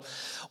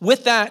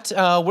With that,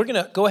 we're going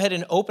to go ahead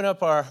and open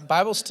up our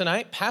Bibles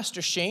tonight.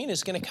 Pastor Shane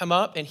is going to come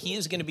up, and he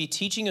is going to be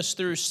teaching us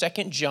through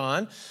 2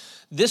 John.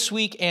 This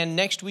week and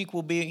next week,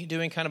 we'll be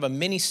doing kind of a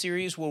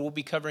mini-series where we'll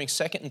be covering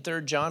 2nd and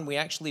 3rd John. We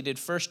actually did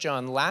 1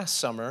 John last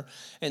summer,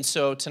 and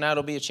so tonight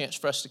will be a chance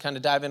for us to kind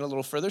of dive in a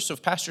little further. So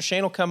if Pastor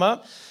Shane will come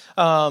up,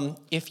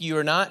 if you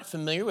are not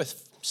familiar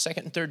with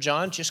 2nd and 3rd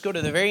John, just go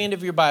to the very end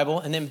of your Bible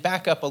and then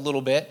back up a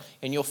little bit,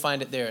 and you'll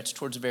find it there. It's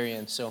towards the very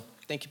end. So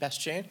thank you, Pastor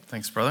Shane.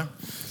 Thanks, brother.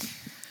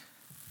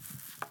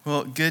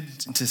 Well, good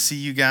to see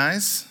you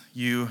guys.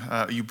 You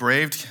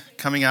braved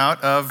coming out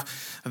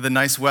of the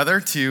nice weather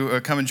to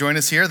come and join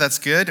us here. That's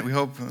good. We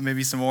hope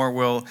maybe some more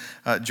will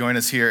join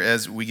us here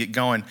as we get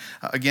going.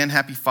 Again,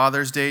 happy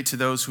Father's Day to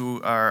those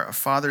who are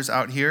fathers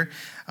out here.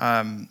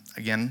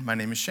 Again, my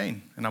name is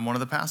Shane, and I'm one of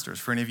the pastors,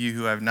 for any of you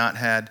who have not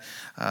had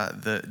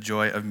the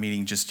joy of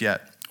meeting just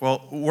yet.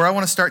 Well, where I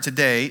want to start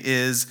today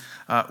is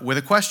with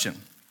a question.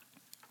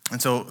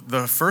 And so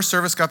the first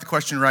service got the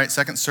question right.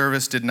 Second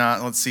service did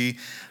not. Let's see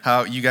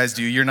how you guys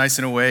do. You're nice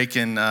and awake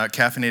and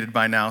caffeinated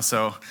by now,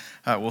 so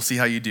we'll see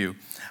how you do.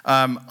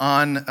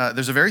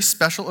 There's a very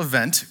special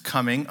event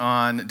coming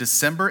on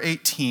December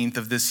 18th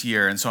of this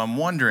year. And so I'm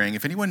wondering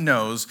if anyone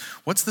knows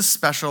what's the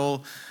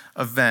special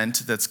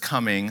event that's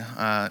coming,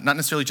 not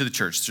necessarily to the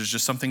church. There's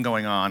just something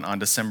going on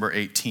December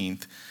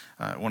 18th.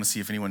 I want to see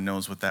if anyone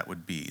knows what that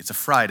would be. It's a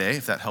Friday,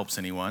 if that helps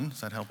anyone.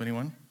 Does that help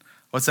anyone?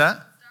 What's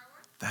that?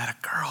 That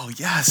a girl,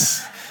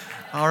 yes.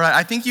 All right,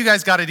 I think you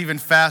guys got it even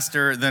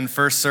faster than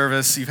first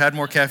service. You've had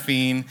more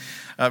caffeine.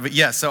 But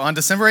yes, so on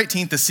December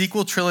 18th, the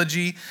sequel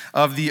trilogy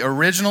of the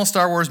original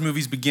Star Wars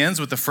movies begins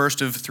with the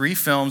first of 3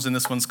 films, and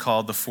this one's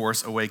called The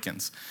Force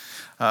Awakens.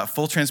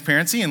 Full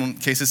transparency, in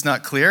case it's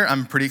not clear,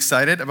 I'm pretty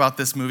excited about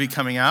this movie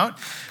coming out.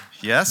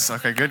 Yes,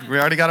 okay, good. We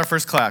already got our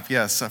first clap.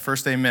 Yes,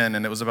 first amen,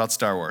 and it was about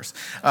Star Wars.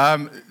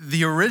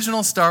 The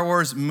original Star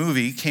Wars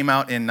movie came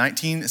out in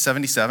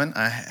 1977.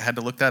 I had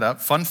to look that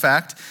up. Fun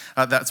fact,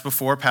 that's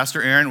before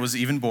Pastor Aaron was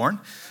even born.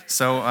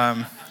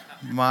 So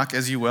mock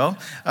as you will.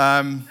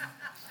 And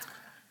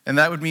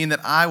that would mean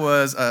that I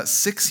was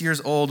 6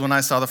 years old when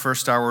I saw the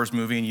first Star Wars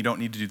movie, and you don't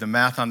need to do the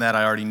math on that.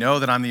 I already know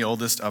that I'm the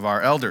oldest of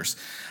our elders.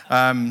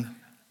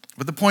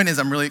 But the point is,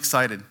 I'm really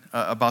excited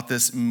about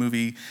this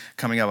movie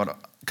coming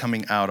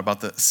out,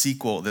 about the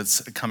sequel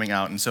that's coming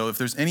out. And so if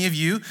there's any of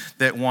you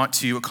that want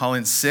to call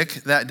in sick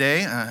that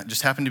day,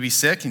 just happen to be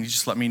sick, and you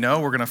just let me know.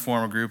 We're going to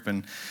form a group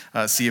and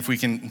see if we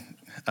can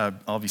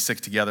all be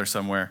sick together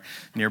somewhere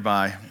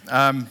nearby.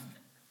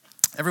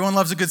 Everyone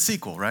loves a good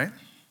sequel, right?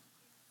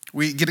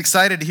 We get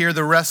excited to hear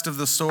the rest of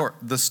the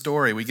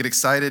story. We get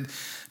excited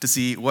to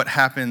see what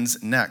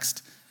happens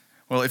next.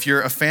 Well, if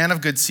you're a fan of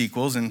good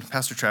sequels, and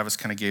Pastor Travis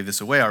kind of gave this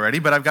away already,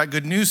 but I've got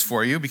good news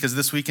for you, because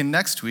this week and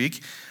next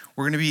week,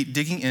 we're going to be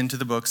digging into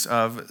the books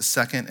of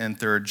 2nd and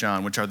 3rd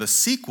John, which are the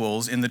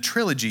sequels in the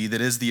trilogy that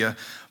is the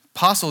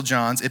Apostle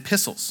John's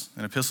epistles.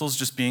 And epistles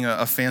just being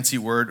a fancy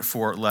word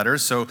for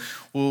letters. So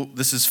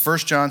this is 1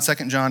 John, 2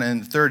 John,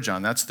 and 3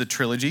 John. That's the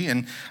trilogy.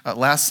 And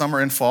last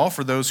summer and fall,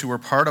 for those who were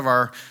part of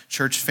our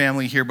church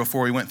family here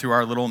before we went through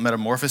our little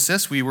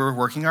metamorphosis, we were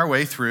working our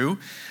way through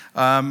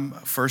 1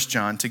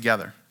 John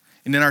together.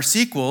 And in our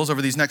sequels, over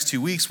these next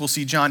 2 weeks, we'll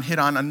see John hit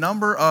on a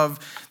number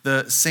of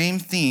the same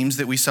themes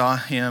that we saw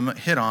him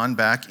hit on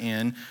back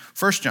in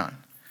 1 John.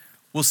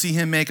 We'll see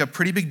him make a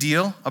pretty big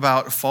deal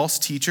about false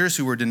teachers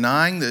who were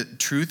denying the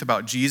truth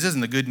about Jesus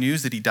and the good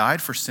news that he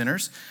died for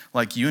sinners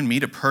like you and me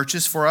to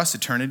purchase for us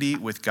eternity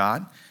with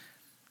God.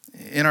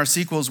 In our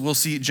sequels, we'll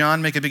see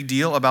John make a big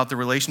deal about the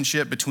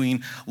relationship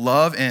between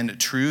love and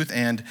truth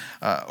and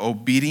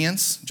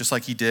obedience, just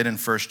like he did in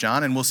 1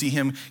 John. And we'll see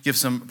him give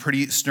some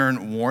pretty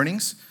stern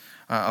warnings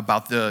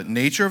about the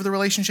nature of the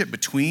relationship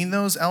between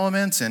those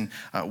elements and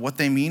what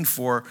they mean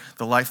for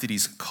the life that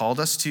he's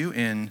called us to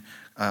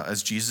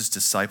as Jesus'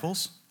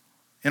 disciples.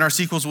 In our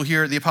sequels, we'll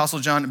hear the Apostle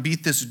John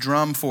beat this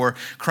drum for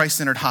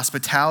Christ-centered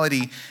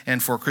hospitality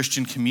and for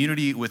Christian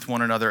community with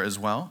one another as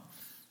well.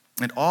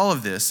 And all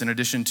of this, in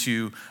addition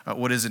to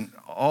what is an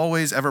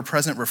always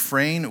ever-present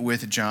refrain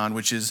with John,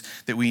 which is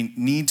that we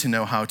need to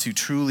know how to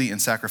truly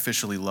and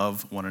sacrificially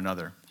love one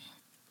another.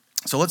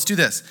 So let's do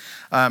this.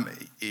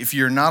 If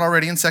you're not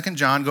already in 2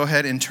 John, go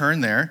ahead and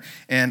turn there.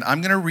 And I'm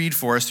going to read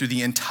for us through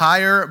the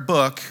entire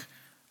book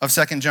of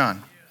 2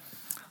 John,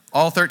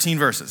 all 13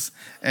 verses.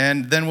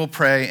 And then we'll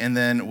pray, and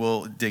then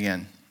we'll dig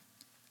in.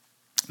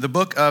 The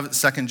book of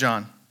 2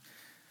 John.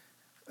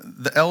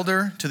 The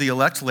elder to the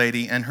elect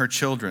lady and her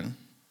children,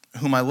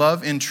 whom I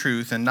love in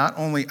truth, and not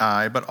only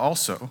I, but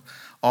also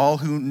all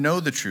who know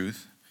the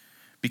truth,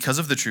 because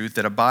of the truth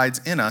that abides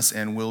in us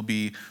and will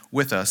be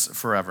with us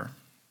forever.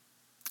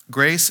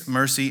 Grace,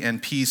 mercy,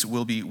 and peace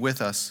will be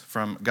with us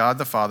from God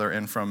the Father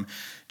and from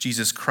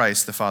Jesus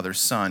Christ, the Father's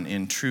Son,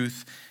 in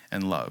truth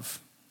and love.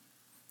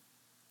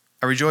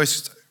 I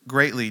rejoiced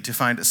greatly to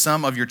find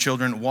some of your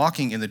children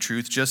walking in the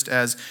truth, just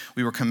as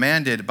we were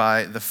commanded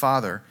by the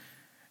Father.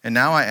 And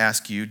now I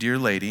ask you, dear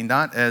lady,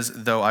 not as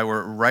though I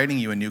were writing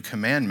you a new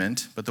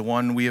commandment, but the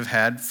one we have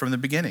had from the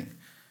beginning,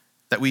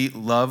 that we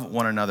love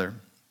one another.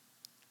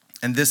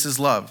 And this is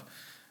love,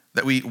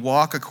 that we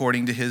walk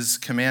according to his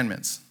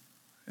commandments.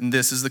 And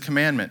this is the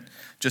commandment,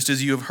 just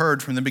as you have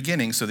heard from the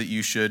beginning, so that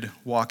you should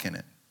walk in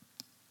it.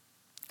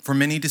 For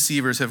many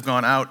deceivers have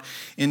gone out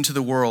into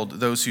the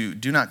world, those who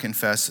do not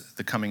confess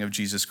the coming of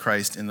Jesus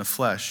Christ in the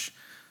flesh.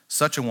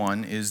 Such a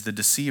one is the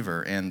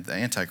deceiver and the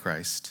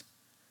Antichrist.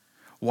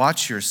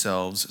 Watch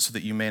yourselves so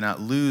that you may not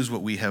lose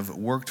what we have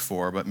worked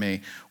for, but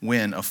may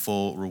win a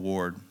full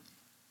reward.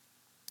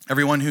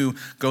 Everyone who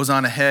goes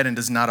on ahead and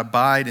does not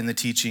abide in the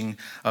teaching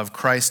of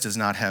Christ does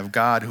not have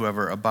God.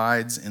 Whoever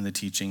abides in the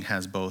teaching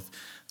has both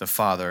the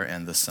Father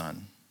and the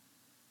Son.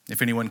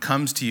 If anyone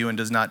comes to you and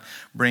does not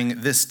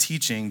bring this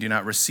teaching, do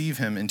not receive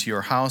him into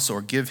your house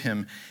or give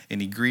him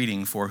any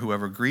greeting, for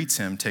whoever greets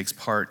him takes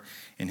part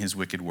in his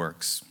wicked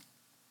works.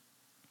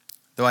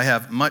 Though I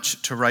have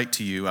much to write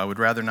to you, I would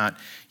rather not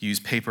use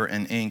paper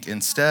and ink.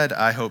 Instead,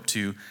 I hope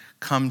to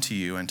come to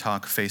you and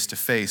talk face to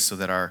face so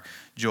that our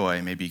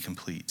joy may be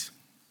complete.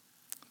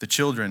 The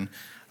children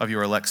of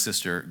your elect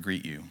sister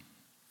greet you.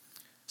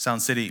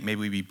 Sound City, may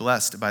we be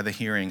blessed by the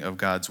hearing of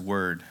God's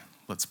word.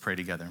 Let's pray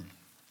together.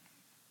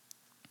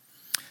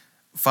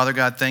 Father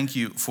God, thank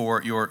you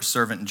for your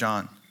servant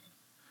John,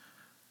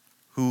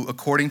 who,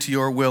 according to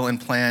your will and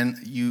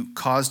plan, you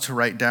caused to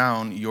write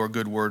down your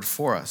good word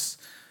for us,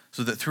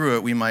 so that through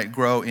it we might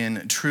grow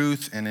in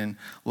truth and in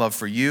love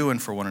for you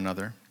and for one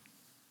another.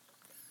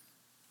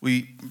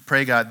 We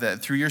pray, God,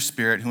 that through your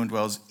Spirit, who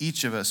indwells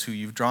each of us, who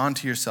you've drawn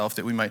to yourself,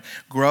 that we might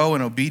grow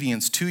in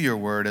obedience to your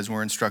word as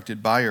we're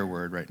instructed by your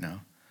word right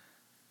now.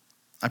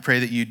 I pray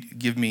that you'd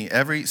give me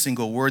every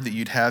single word that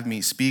you'd have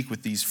me speak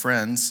with these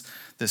friends,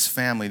 this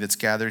family that's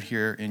gathered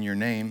here in your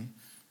name.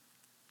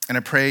 And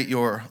I pray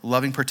your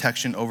loving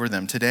protection over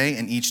them today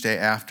and each day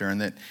after,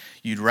 and that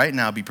you'd right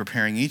now be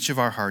preparing each of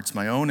our hearts,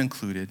 my own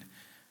included,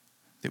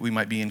 that we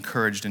might be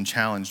encouraged and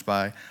challenged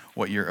by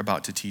what you're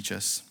about to teach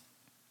us.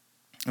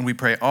 And we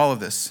pray all of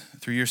this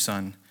through your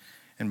Son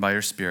and by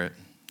your Spirit.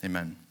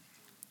 Amen.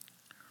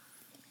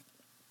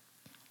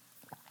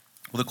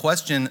 Well, the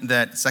question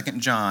that 2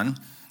 John,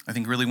 I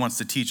think, really wants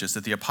to teach us,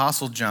 that the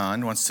Apostle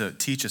John wants to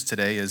teach us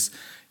today, is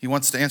he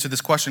wants to answer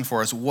this question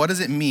for us. What does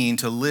it mean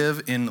to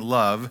live in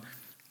love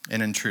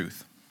and in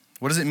truth?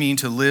 What does it mean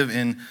to live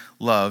in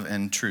love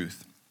and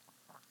truth?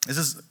 This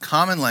is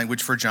common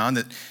language for John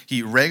that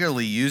he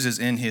regularly uses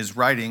in his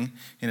writing,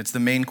 and it's the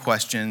main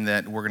question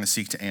that we're going to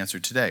seek to answer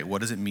today.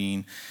 What does it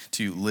mean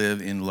to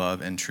live in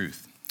love and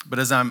truth? But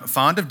as I'm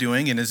fond of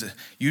doing, and is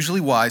usually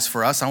wise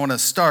for us, I want to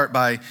start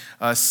by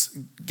us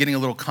getting a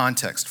little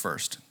context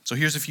first. So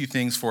here's a few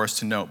things for us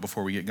to note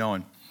before we get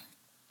going.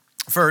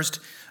 First,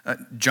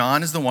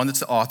 John is the one that's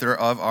the author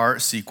of our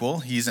sequel.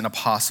 He's an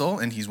apostle,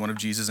 and he's one of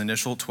Jesus'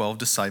 initial 12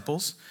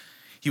 disciples.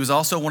 He was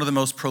also one of the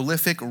most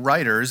prolific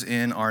writers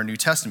in our New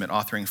Testament,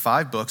 authoring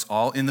 5 books,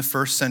 all in the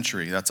first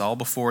century. That's all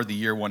before the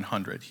year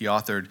 100. He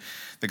authored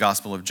the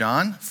Gospel of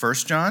John, 1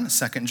 John,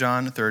 2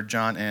 John, 3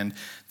 John, and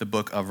the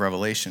book of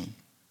Revelation.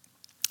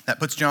 That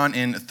puts John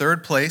in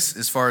third place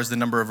as far as the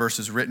number of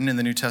verses written in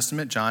the New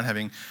Testament, John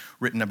having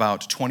written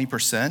about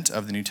 20%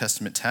 of the New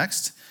Testament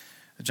text.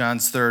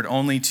 John's third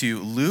only to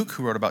Luke,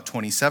 who wrote about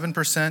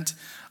 27%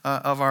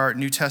 of our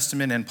New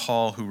Testament, and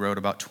Paul, who wrote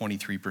about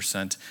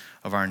 23%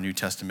 of our New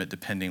Testament,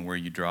 depending where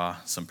you draw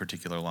some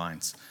particular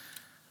lines.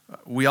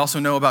 We also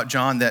know about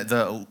John that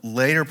the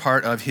later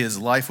part of his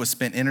life was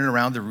spent in and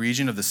around the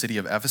region of the city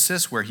of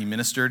Ephesus, where he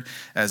ministered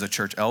as a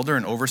church elder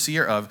and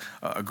overseer of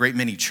a great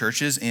many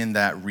churches in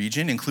that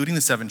region, including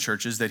the 7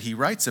 churches that he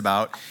writes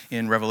about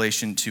in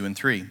Revelation 2 and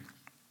 3.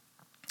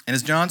 And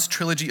as John's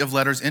trilogy of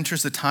letters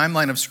enters the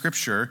timeline of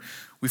Scripture,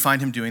 we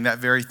find him doing that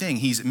very thing.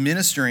 He's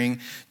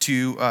ministering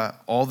to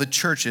all the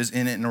churches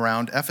in and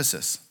around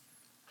Ephesus.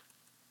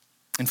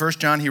 In 1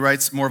 John, he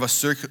writes more of a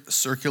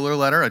circular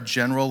letter, a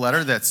general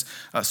letter that's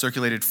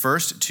circulated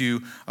first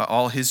to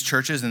all his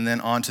churches and then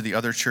on to the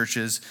other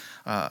churches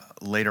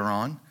later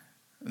on.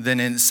 Then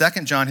in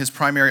 2 John, his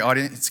primary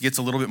audience gets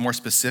a little bit more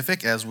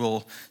specific, as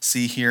we'll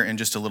see here in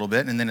just a little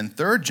bit. And then in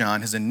 3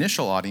 John, his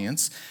initial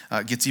audience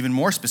gets even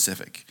more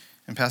specific.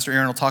 And Pastor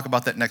Aaron will talk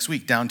about that next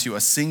week, down to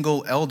a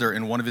single elder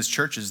in one of his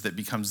churches that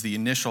becomes the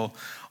initial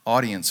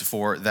audience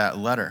for that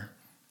letter.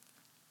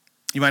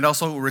 You might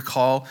also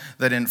recall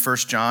that in 1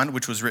 John,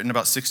 which was written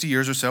about 60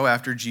 years or so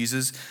after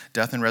Jesus'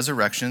 death and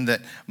resurrection,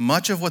 that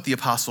much of what the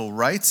apostle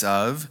writes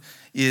of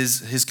is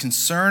his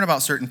concern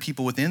about certain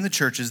people within the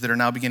churches that are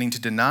now beginning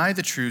to deny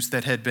the truths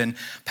that had been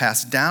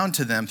passed down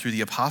to them through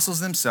the apostles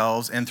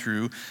themselves and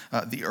through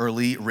the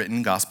early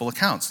written gospel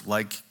accounts,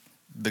 like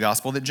the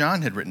gospel that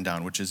John had written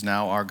down, which is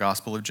now our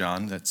Gospel of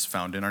John that's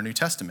found in our New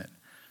Testament.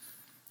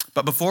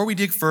 But before we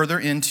dig further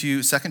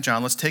into 2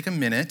 John, let's take a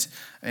minute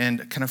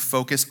and kind of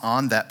focus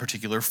on that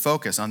particular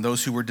focus, on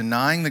those who were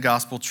denying the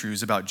gospel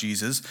truths about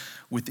Jesus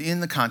within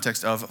the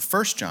context of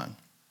 1 John.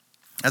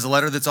 As a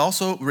letter that's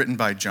also written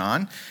by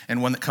John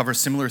and one that covers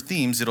similar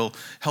themes, it'll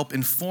help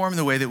inform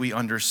the way that we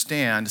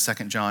understand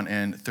 2 John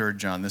and 3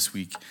 John this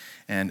week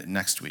and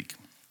next week.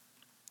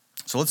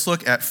 So let's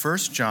look at 1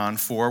 John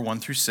 4, 1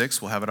 through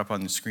 6. We'll have it up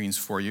on the screens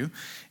for you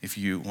if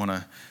you want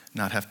to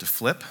not have to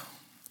flip.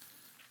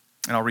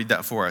 And I'll read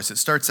that for us. It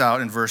starts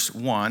out in verse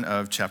 1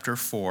 of chapter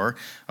 4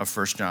 of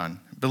 1 John.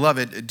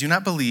 Beloved, do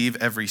not believe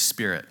every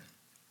spirit.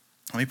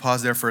 Let me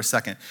pause there for a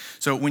second.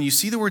 So when you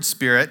see the word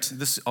spirit,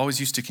 this always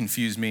used to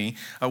confuse me.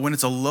 When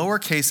it's a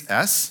lowercase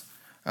s,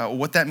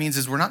 what that means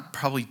is we're not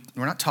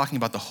talking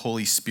about the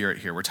Holy Spirit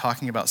here. We're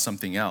talking about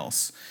something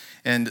else.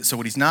 And so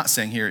what he's not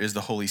saying here is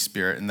the Holy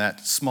Spirit, and that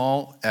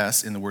small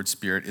s in the word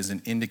spirit is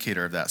an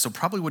indicator of that. So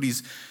probably what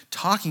he's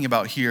talking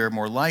about here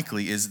more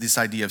likely is this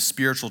idea of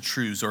spiritual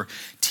truths or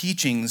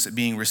teachings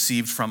being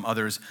received from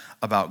others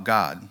about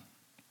God.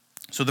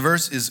 So the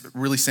verse is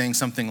really saying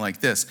something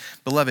like this: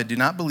 Beloved, do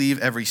not believe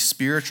every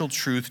spiritual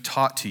truth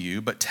taught to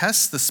you, but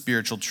test the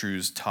spiritual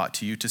truths taught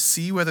to you to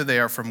see whether they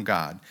are from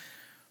God.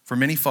 For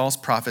many false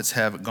prophets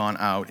have gone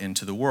out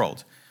into the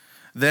world.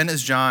 Then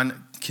as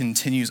John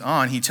continues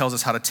on, he tells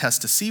us how to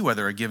test to see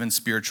whether a given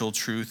spiritual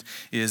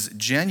truth is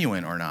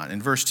genuine or not.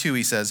 In verse 2,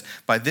 he says,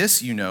 by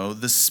this you know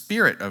the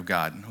Spirit of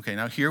God. Okay,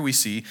 now here we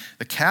see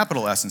the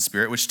capital S in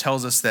Spirit, which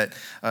tells us that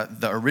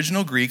the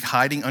original Greek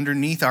hiding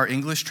underneath our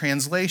English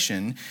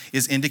translation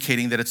is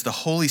indicating that it's the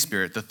Holy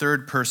Spirit, the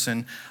third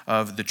person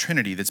of the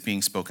Trinity that's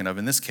being spoken of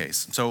in this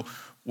case. So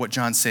what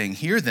John's saying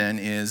here then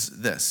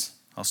is this.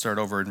 I'll start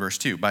over in verse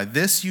 2. By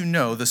this you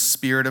know the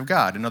Spirit of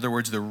God. In other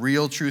words, the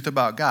real truth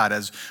about God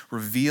as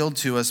revealed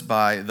to us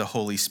by the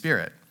Holy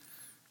Spirit.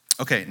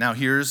 Okay, now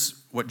here's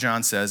what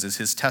John says is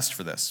his test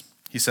for this.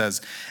 He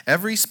says,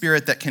 every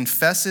spirit that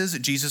confesses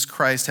Jesus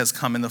Christ has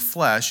come in the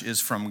flesh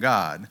is from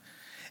God.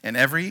 And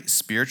every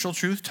spiritual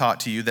truth taught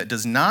to you that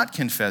does not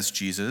confess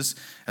Jesus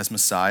as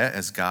Messiah,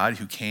 as God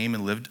who came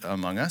and lived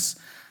among us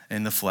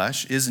in the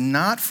flesh, is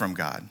not from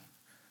God.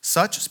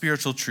 Such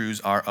spiritual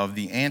truths are of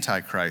the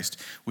Antichrist,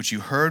 which you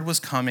heard was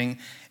coming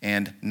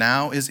and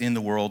now is in the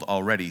world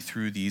already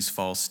through these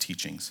false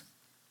teachings.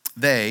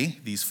 They,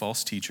 these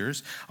false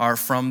teachers, are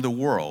from the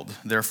world.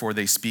 Therefore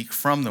they speak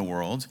from the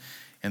world,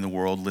 and the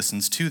world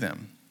listens to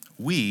them.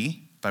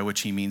 We, by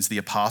which he means the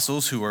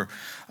apostles who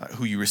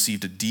you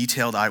received a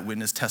detailed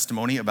eyewitness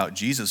testimony about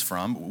Jesus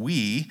from,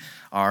 we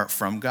are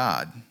from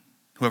God.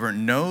 Whoever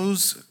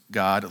knows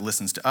God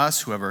listens to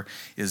us. Whoever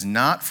is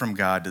not from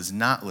God does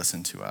not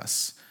listen to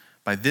us.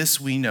 By this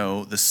we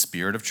know the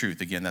Spirit of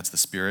truth. Again, that's the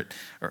Spirit,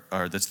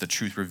 or that's the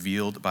truth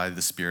revealed by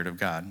the Spirit of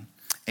God,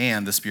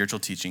 and the spiritual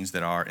teachings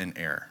that are in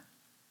error.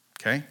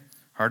 Okay?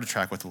 Hard to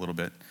track with a little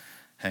bit.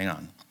 Hang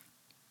on.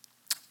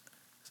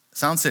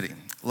 Sound City,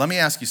 let me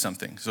ask you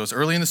something. So it's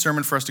early in the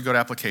sermon for us to go to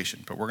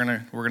application, but we're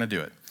gonna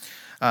do it.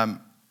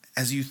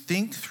 As you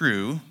think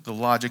through the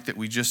logic that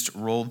we just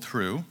rolled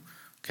through,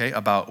 okay,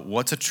 about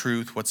what's a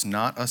truth, what's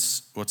not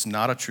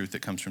a truth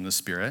that comes from the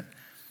Spirit,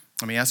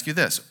 let me ask you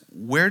this.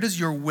 Where does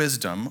your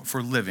wisdom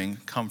for living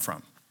come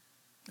from?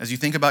 As you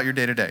think about your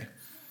day-to-day.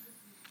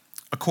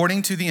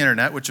 According to the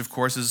internet, which of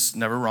course is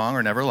never wrong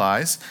or never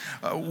lies,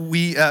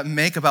 we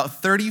make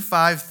about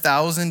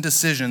 35,000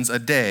 decisions a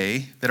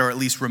day that are at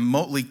least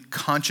remotely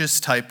conscious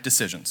type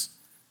decisions.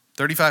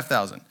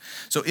 35,000.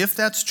 So if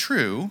that's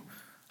true,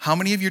 how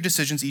many of your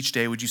decisions each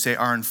day would you say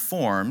are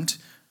informed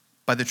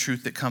by the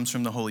truth that comes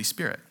from the Holy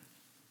Spirit?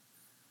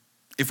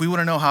 If we want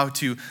to know how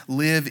to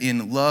live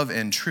in love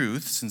and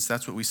truth, since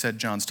that's what we said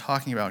John's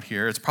talking about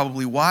here, it's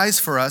probably wise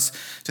for us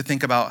to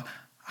think about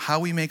how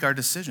we make our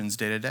decisions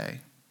day to day.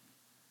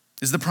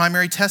 Is the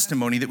primary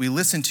testimony that we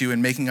listen to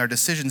in making our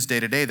decisions day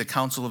to day the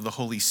counsel of the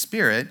Holy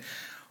Spirit,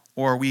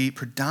 or are we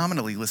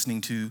predominantly listening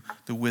to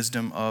the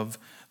wisdom of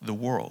the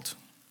world?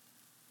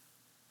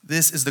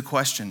 This is the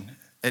question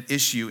at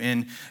issue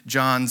in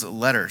John's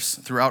letters,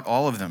 throughout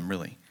all of them,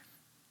 really.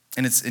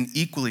 And it's an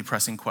equally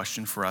pressing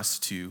question for us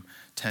to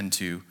tend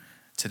to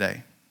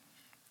today.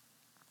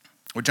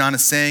 What John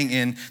is saying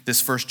in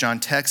this 1 John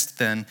text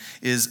then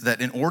is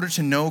that in order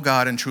to know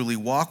God and truly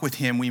walk with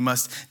him, we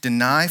must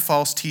deny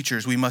false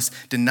teachers. We must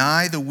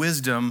deny the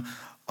wisdom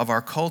of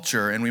our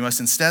culture, and we must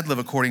instead live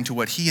according to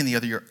what he and the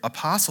other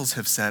apostles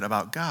have said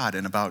about God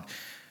and about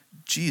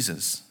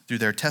Jesus through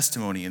their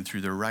testimony and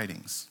through their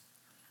writings.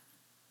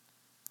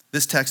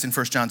 This text in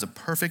 1 John is a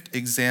perfect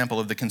example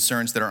of the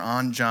concerns that are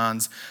on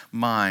John's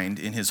mind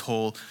in his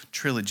whole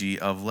trilogy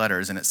of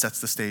letters, and it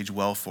sets the stage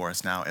well for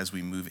us now as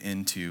we move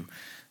into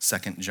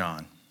 2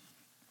 John.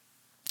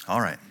 All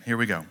right, here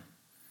we go.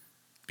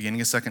 Beginning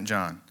of 2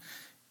 John.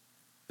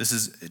 This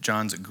is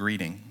John's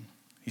greeting.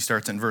 He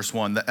starts in verse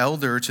 1, the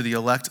elder to the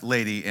elect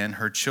lady and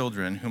her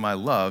children, whom I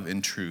love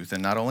in truth,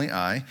 and not only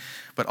I,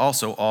 but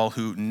also all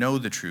who know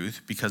the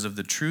truth, because of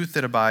the truth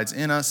that abides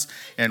in us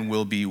and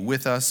will be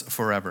with us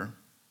forever.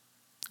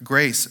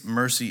 Grace,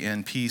 mercy,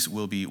 and peace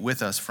will be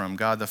with us from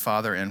God the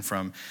Father and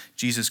from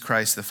Jesus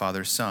Christ the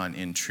Father's Son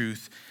in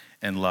truth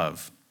and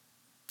love.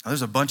 Now,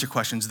 there's a bunch of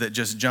questions that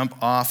just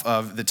jump off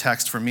of the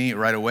text for me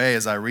right away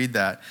as I read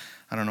that.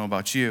 I don't know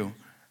about you.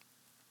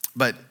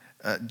 But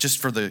just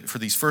for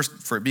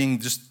it being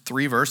just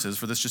 3 verses,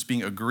 for this just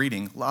being a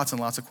greeting, lots and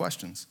lots of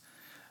questions.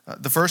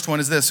 The first one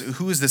is this: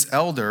 who is this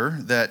elder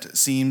that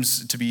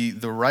seems to be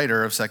the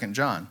writer of 2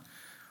 John?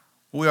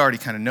 We already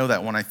kind of know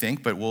that one, I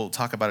think, but we'll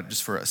talk about it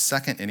just for a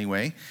second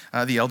anyway.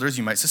 The elders,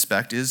 you might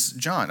suspect, is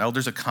John.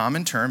 Elder's a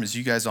common term, as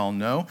you guys all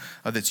know,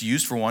 that's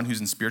used for one who's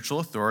in spiritual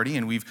authority.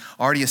 And we've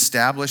already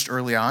established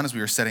early on, as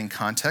we were setting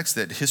context,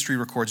 that history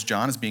records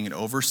John as being an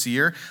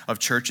overseer of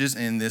churches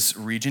in this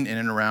region in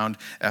and around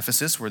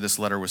Ephesus, where this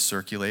letter was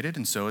circulated.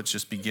 And so it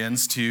just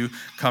begins to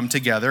come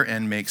together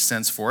and make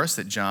sense for us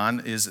that John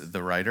is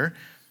the writer.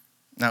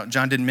 Now,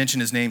 John didn't mention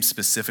his name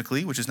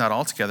specifically, which is not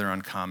altogether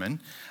uncommon,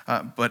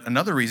 but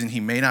another reason he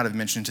may not have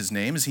mentioned his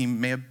name is he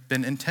may have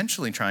been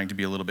intentionally trying to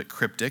be a little bit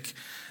cryptic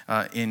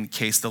in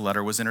case the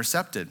letter was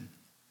intercepted.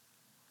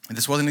 And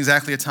this wasn't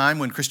exactly a time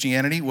when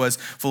Christianity was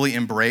fully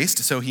embraced,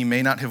 so he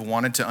may not have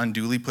wanted to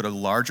unduly put a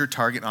larger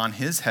target on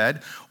his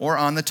head or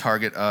on the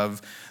target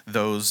of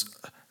those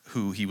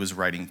who he was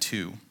writing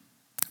to.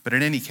 But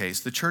in any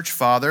case, the church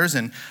fathers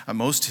and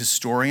most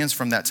historians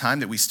from that time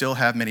that we still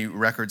have many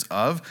records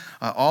of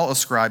all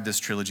ascribe this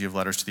trilogy of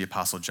letters to the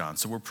Apostle John.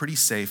 So we're pretty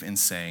safe in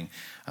saying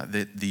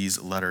that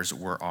these letters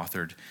were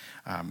authored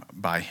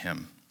by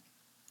him.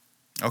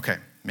 Okay,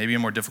 maybe a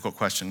more difficult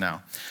question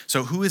now.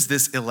 So who is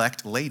this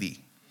elect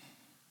lady?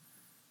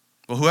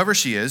 Well, whoever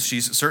she is,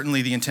 she's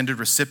certainly the intended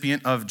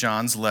recipient of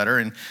John's letter,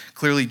 and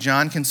clearly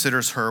John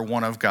considers her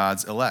one of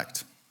God's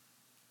elect.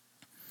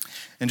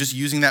 And just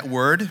using that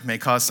word may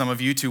cause some of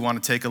you to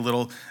want to take a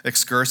little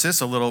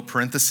excursus, a little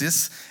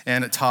parenthesis,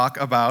 and talk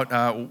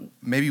about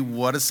maybe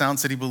what does Sound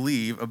City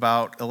believe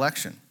about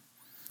election.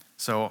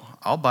 So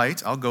I'll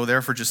bite. I'll go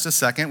there for just a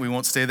second. We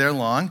won't stay there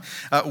long.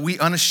 We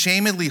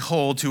unashamedly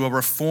hold to a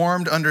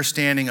reformed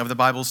understanding of the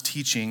Bible's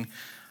teaching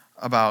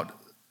about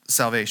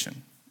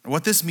salvation.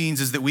 What this means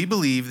is that we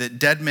believe that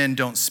dead men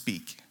don't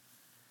speak.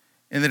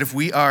 And that if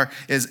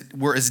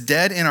we're as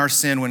dead in our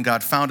sin when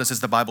God found us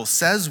as the Bible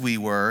says we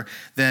were,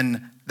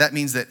 then that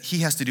means that he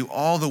has to do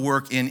all the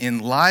work in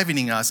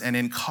enlivening us and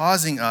in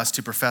causing us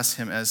to profess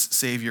him as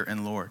Savior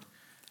and Lord.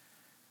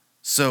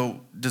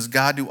 So does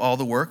God do all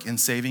the work in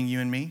saving you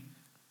and me?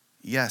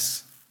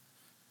 Yes.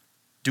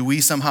 Do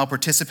we somehow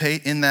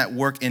participate in that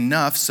work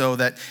enough so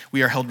that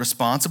we are held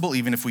responsible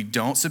even if we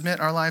don't submit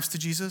our lives to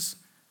Jesus?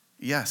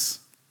 Yes.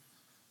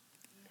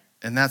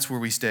 And that's where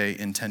we stay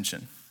in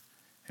tension.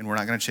 And we're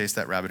not going to chase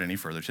that rabbit any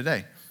further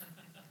today.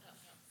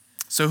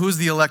 So who's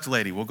the elect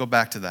lady? We'll go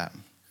back to that.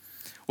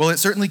 Well, it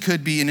certainly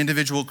could be an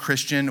individual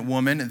Christian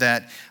woman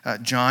that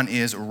John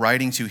is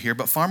writing to here,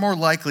 but far more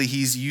likely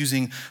he's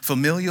using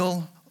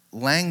familial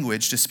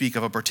language to speak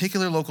of a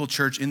particular local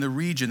church in the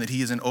region that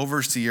he is an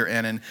overseer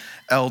and an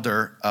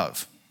elder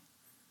of.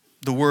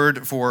 The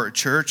word for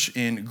church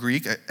in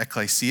Greek,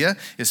 ekklesia,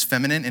 is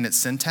feminine in its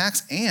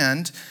syntax,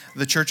 and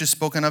the church is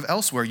spoken of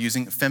elsewhere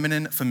using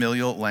feminine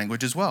familial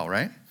language as well,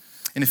 right?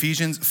 In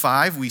Ephesians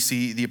 5, we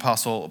see the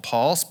Apostle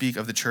Paul speak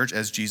of the church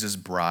as Jesus'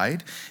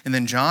 bride. And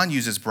then John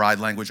uses bride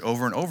language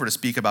over and over to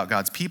speak about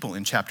God's people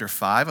in chapter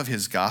 5 of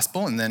his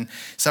gospel, and then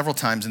several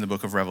times in the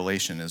book of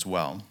Revelation as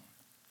well.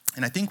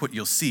 And I think what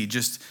you'll see,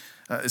 just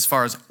as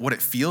far as what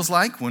it feels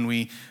like when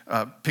we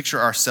picture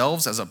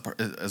ourselves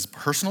as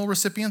personal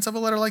recipients of a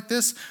letter like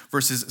this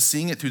versus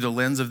seeing it through the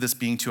lens of this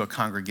being to a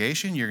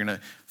congregation, you're going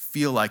to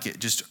feel like it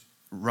just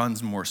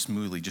runs more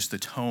smoothly, just the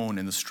tone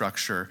and the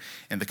structure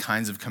and the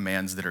kinds of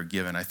commands that are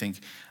given. I think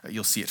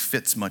you'll see it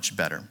fits much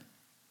better.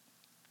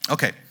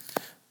 Okay,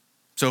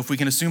 so if we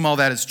can assume all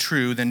that is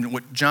true, then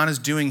what John is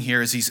doing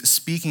here is he's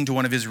speaking to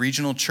one of his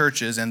regional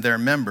churches and their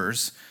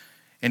members,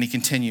 and he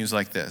continues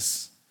like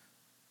this,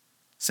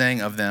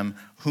 saying of them,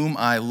 whom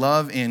I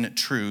love in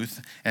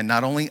truth, and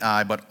not only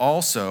I, but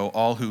also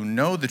all who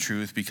know the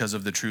truth because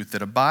of the truth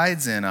that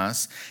abides in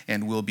us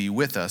and will be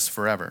with us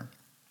forever.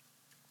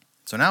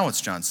 So now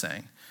what's John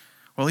saying?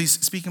 Well, he's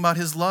speaking about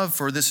his love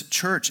for this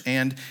church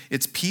and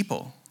its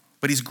people,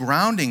 but he's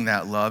grounding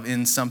that love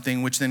in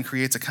something which then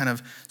creates a kind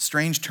of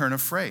strange turn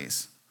of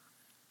phrase.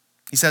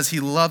 He says he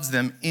loves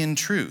them in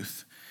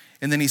truth,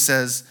 and then he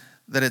says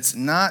that it's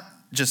not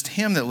just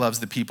him that loves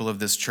the people of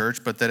this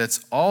church, but that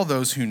it's all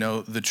those who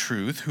know the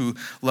truth, who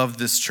love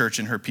this church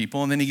and her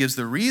people. And then he gives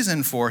the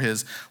reason for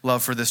his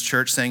love for this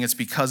church, saying it's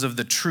because of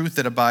the truth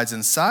that abides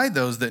inside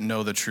those that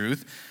know the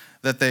truth,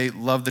 that they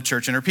love the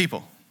church and her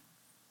people.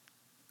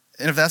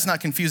 And if that's not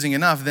confusing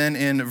enough, then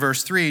in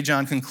verse 3,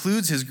 John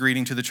concludes his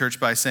greeting to the church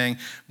by saying,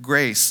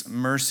 grace,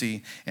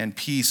 mercy, and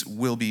peace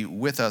will be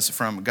with us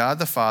from God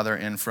the Father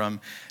and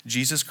from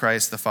Jesus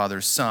Christ, the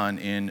Father's Son,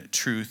 in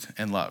truth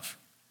and love.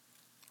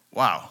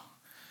 Wow.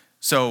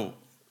 So,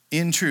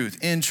 in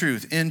truth, in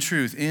truth, in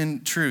truth,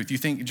 in truth. You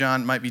think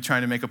John might be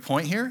trying to make a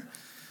point here?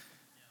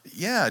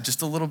 Yeah,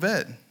 just a little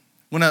bit.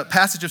 When a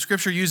passage of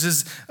Scripture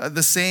uses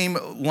the same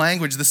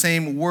language, the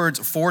same words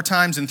 4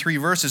 times in 3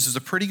 verses, there's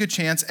a pretty good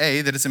chance,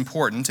 A, that it's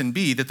important, and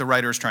B, that the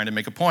writer is trying to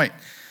make a point.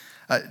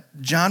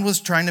 John was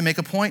trying to make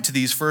a point to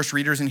these first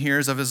readers and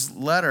hearers of his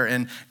letter,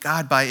 and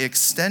God, by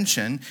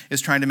extension, is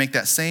trying to make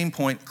that same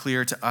point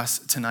clear to us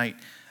tonight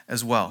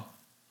as well.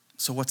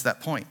 So what's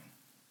that point?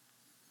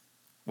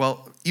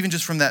 Well, even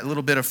just from that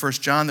little bit of 1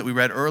 John that we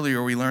read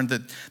earlier, we learned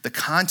that the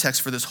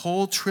context for this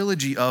whole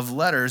trilogy of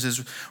letters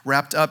is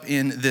wrapped up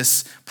in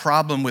this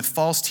problem with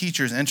false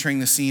teachers entering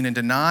the scene and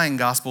denying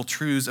gospel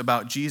truths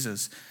about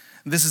Jesus.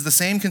 This is the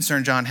same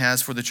concern John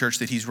has for the church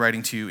that he's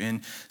writing to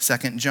in 2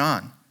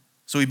 John.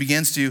 So he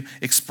begins to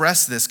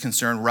express this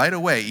concern right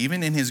away,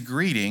 even in his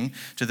greeting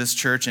to this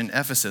church in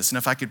Ephesus. And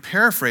if I could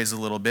paraphrase a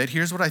little bit,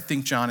 here's what I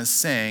think John is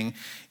saying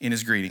in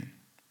his greeting.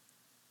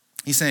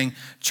 He's saying,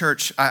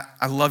 church,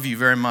 I love you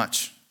very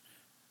much.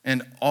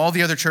 And all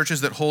the other churches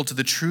that hold to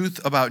the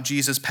truth about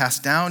Jesus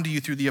passed down to you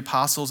through the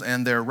apostles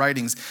and their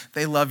writings,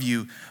 they love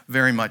you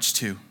very much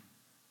too.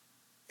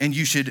 And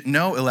you should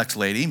know, elect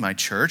lady, my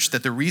church,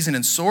 that the reason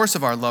and source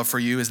of our love for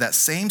you is that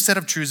same set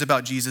of truths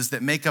about Jesus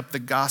that make up the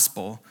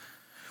gospel,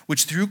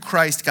 which through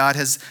Christ God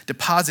has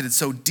deposited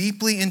so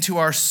deeply into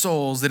our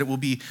souls that it will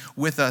be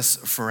with us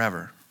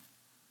forever.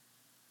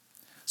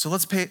 So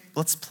let's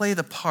play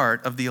the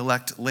part of the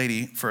elect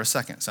lady for a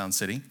second, Sound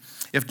City.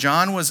 If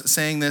John was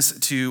saying this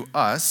to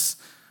us,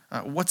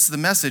 what's the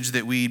message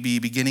that we'd be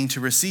beginning to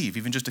receive,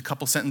 even just a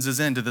couple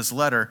sentences into this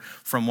letter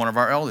from one of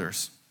our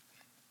elders?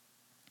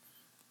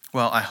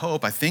 Well,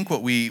 I think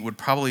what we would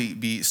probably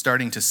be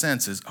starting to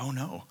sense is, oh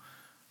no,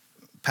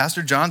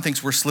 Pastor John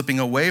thinks we're slipping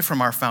away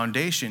from our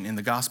foundation in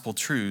the gospel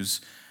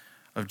truths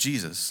of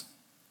Jesus.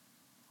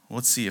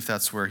 Let's see if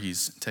that's where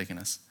he's taking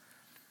us.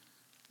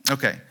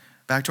 Okay.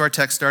 Back to our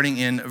text starting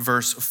in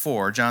verse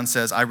 4. John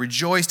says, I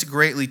rejoiced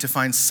greatly to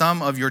find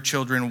some of your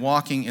children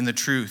walking in the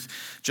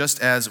truth, just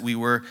as we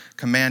were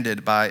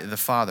commanded by the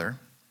Father.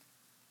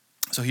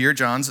 So here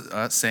John's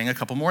saying a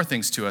couple more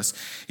things to us.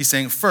 He's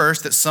saying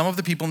first that some of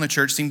the people in the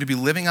church seem to be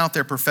living out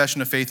their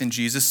profession of faith in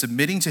Jesus,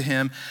 submitting to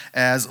him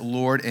as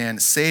Lord and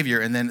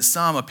Savior, and then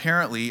some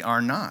apparently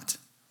are not.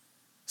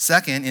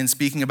 Second, in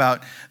speaking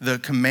about the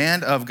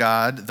command of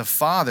God, the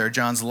Father,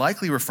 John's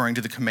likely referring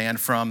to the command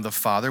from the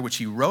Father, which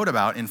he wrote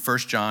about in 1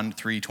 John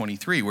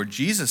 3:23, where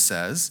Jesus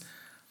says,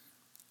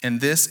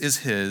 and this is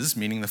his,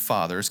 meaning the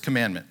Father's,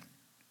 commandment,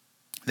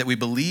 that we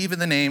believe in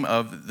the name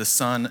of the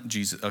Son,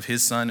 Jesus, of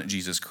his Son,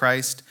 Jesus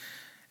Christ,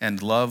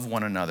 and love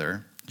one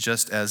another,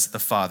 just as the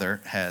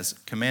Father has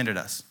commanded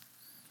us.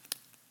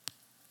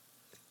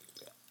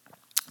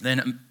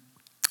 Then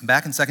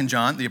back in 2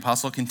 John, the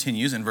apostle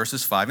continues in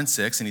verses 5 and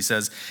 6, and he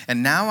says,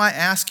 and now I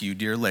ask you,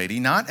 dear lady,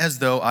 not as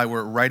though I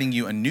were writing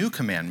you a new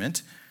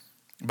commandment,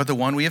 but the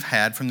one we have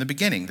had from the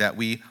beginning, that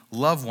we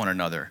love one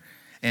another.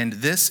 And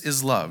this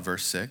is love,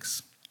 verse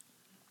 6,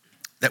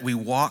 that we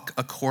walk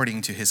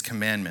according to his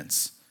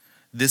commandments.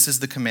 This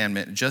is the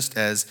commandment, just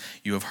as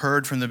you have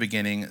heard from the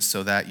beginning,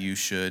 so that you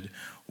should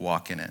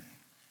walk in it.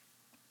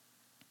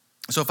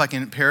 So if I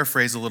can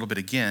paraphrase a little bit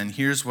again,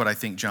 here's what I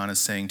think John is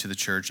saying to the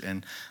church,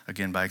 and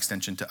again, by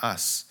extension to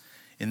us.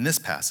 In this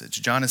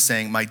passage, John is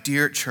saying, my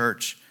dear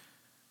church,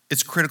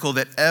 it's critical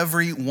that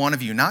every one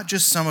of you, not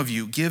just some of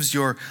you, gives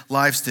your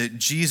lives to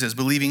Jesus,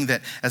 believing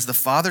that as the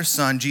Father's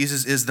Son,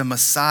 Jesus is the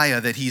Messiah,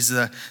 that he's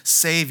the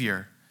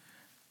Savior.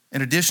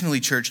 And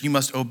additionally, church, you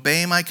must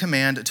obey my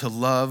command to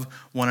love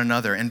one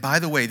another. And by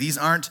the way, these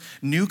aren't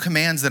new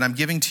commands that I'm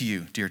giving to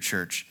you, dear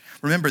church.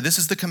 Remember, this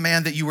is the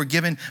command that you were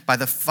given by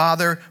the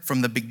Father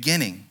from the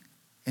beginning.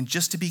 And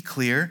just to be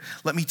clear,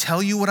 let me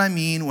tell you what I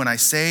mean when I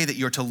say that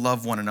you're to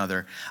love one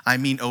another. I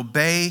mean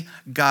obey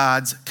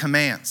God's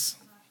commands.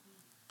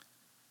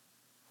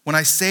 When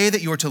I say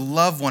that you're to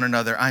love one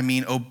another, I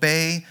mean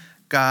obey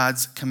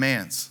God's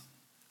commands.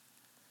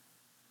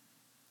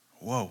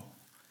 Whoa.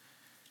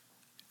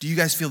 Do you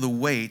guys feel the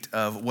weight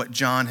of what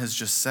John has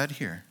just said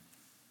here?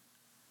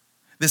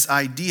 This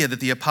idea that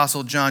the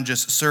Apostle John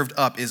just served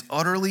up is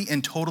utterly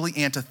and totally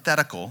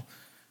antithetical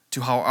to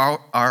how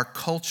our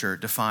culture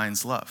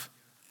defines love.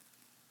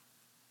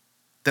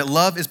 That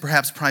love is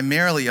perhaps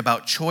primarily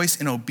about choice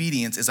and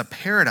obedience is a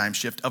paradigm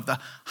shift of the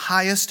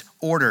highest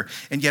order,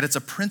 and yet it's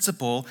a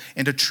principle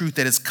and a truth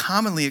that is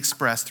commonly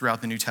expressed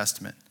throughout the New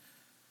Testament.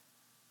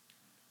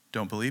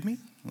 Don't believe me?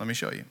 Let me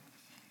show you.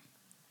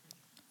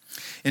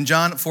 In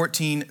John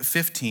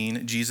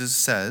 14:15, Jesus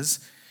says,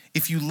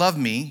 if you love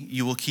me,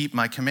 you will keep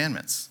my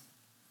commandments.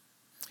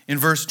 In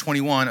verse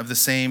 21 of the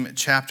same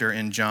chapter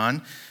in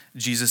John,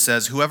 Jesus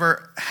says,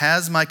 whoever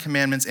has my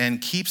commandments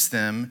and keeps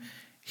them,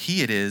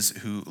 he it is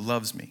who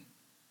loves me.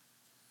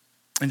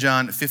 In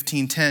John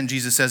 15:10,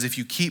 Jesus says, if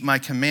you keep my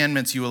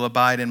commandments, you will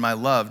abide in my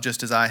love,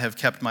 just as I have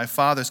kept my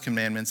Father's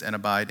commandments and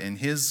abide in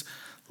his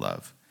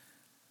love.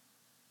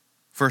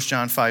 1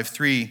 John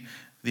 5:3,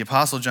 the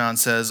Apostle John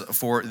says,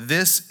 for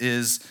this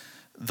is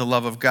the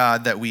love of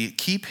God, that we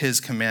keep his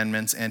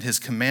commandments, and his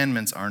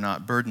commandments are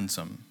not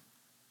burdensome.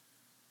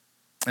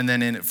 And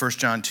then in 1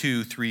 John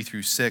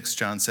 2:3-6,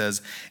 John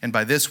says, and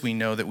by this we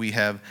know that we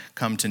have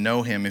come to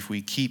know him if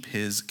we keep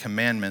his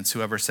commandments.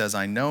 Whoever says,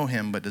 I know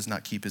him, but does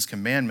not keep his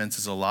commandments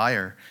is a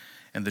liar,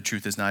 and the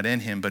truth is not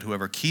in him. But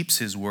whoever keeps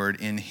his word,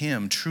 in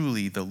him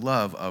truly the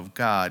love of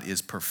God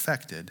is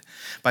perfected.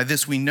 By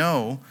this we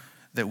know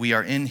that we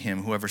are in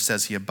him. Whoever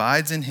says he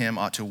abides in him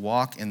ought to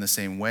walk in the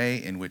same way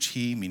in which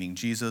he, meaning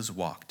Jesus,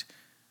 walked,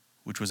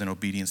 which was in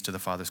obedience to the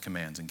Father's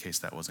commands, in case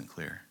that wasn't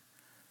clear.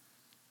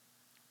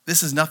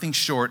 This is nothing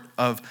short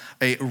of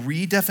a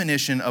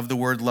redefinition of the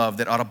word love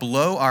that ought to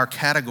blow our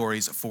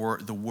categories for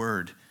the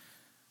word.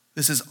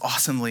 This is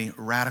awesomely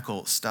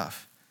radical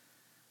stuff.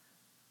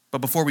 But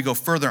before we go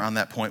further on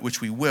that point, which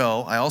we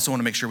will, I also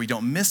want to make sure we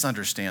don't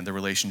misunderstand the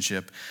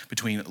relationship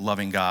between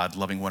loving God,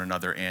 loving one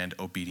another, and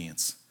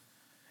obedience.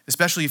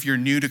 Especially if you're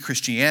new to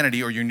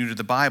Christianity or you're new to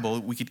the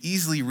Bible, we could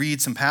easily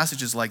read some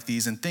passages like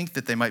these and think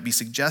that they might be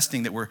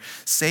suggesting that we're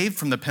saved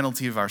from the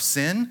penalty of our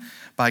sin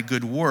by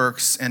good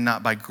works and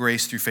not by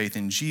grace through faith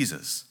in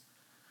Jesus.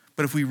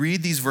 But if we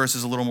read these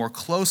verses a little more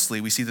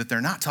closely, we see that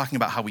they're not talking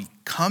about how we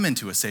come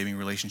into a saving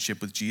relationship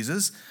with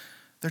Jesus.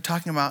 They're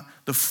talking about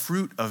the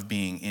fruit of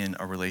being in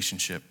a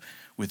relationship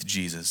with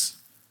Jesus.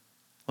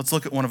 Let's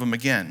look at one of them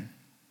again.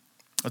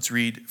 Let's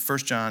read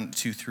 1 John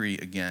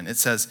 2:3 again. It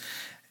says,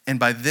 "And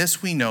by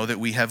this we know that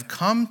we have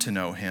come to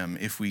know him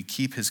if we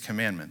keep his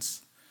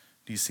commandments."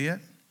 Do you see it?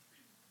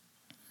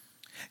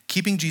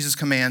 Keeping Jesus'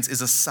 commands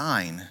is a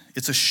sign,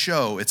 it's a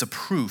show, it's a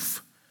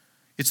proof.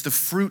 It's the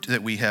fruit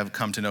that we have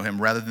come to know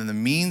him rather than the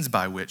means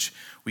by which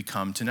we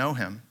come to know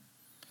him.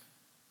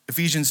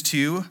 Ephesians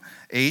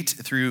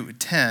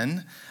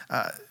 2:8-10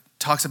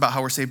 talks about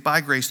how we're saved by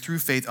grace through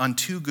faith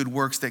unto good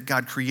works that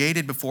God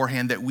created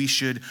beforehand that we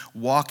should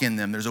walk in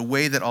them. There's a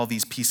way that all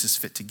these pieces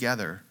fit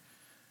together.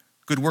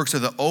 Good works are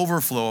the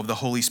overflow of the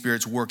Holy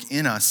Spirit's work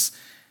in us,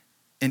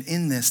 and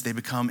in this they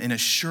become an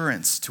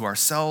assurance to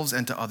ourselves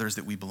and to others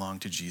that we belong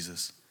to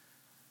Jesus.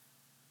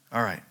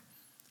 All right,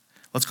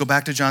 let's go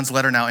back to John's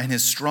letter now and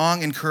his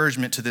strong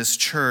encouragement to this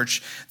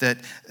church that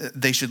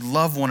they should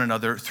love one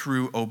another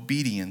through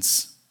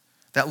obedience.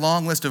 That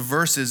long list of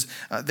verses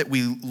that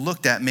we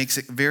looked at makes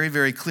it very,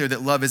 very clear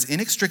that love is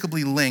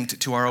inextricably linked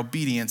to our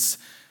obedience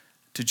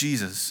to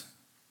Jesus.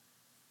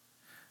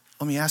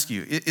 Let me ask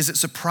you, is it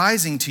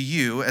surprising to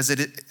you, as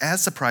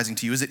surprising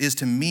to you as it is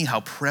to me, how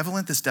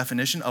prevalent this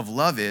definition of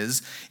love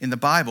is in the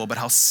Bible, but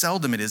how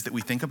seldom it is that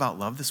we think about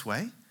love this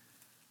way?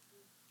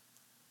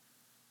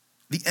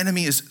 The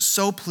enemy is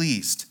so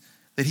pleased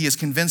that he has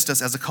convinced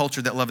us as a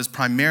culture that love is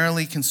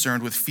primarily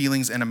concerned with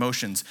feelings and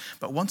emotions.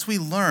 But once we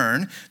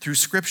learn through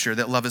Scripture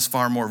that love is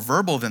far more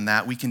verbal than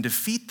that, we can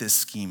defeat this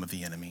scheme of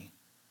the enemy.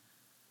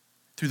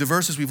 Through the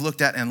verses we've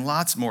looked at and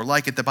lots more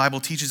like it, the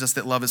Bible teaches us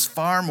that love is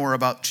far more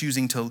about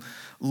choosing to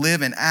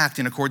live and act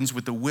in accordance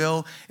with the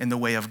will and the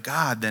way of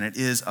God than it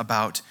is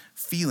about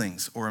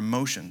feelings or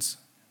emotions.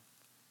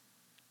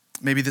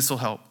 Maybe this will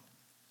help.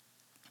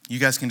 You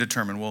guys can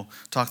determine. We'll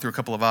talk through a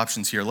couple of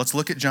options here. Let's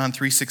look at John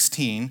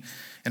 3:16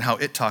 and how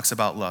it talks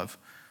about love.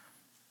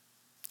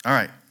 All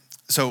right,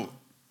 so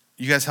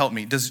you guys help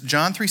me. Does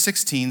John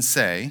 3:16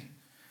 say,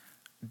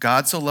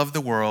 God so loved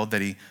the world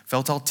that he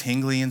felt all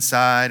tingly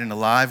inside and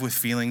alive with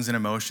feelings and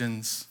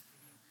emotions?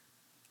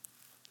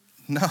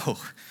 No,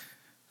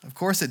 of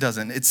course it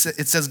doesn't. It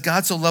says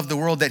God so loved the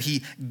world that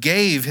he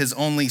gave his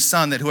only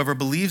son, that whoever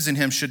believes in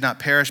him should not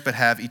perish but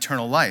have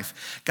eternal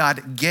life.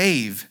 God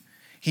gave.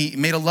 He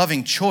made a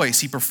loving choice.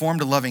 He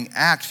performed a loving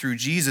act through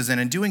Jesus,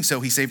 and in doing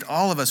so, he saved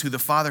all of us who the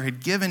Father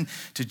had given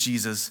to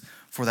Jesus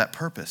for that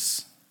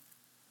purpose.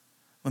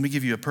 Let me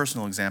give you a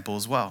personal example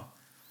as well.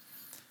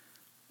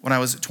 When I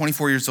was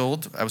 24 years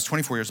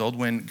old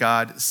when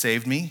God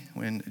saved me,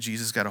 when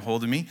Jesus got a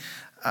hold of me.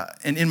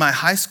 And in my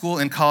high school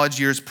and college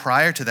years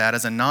prior to that,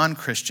 as a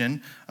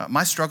non-Christian,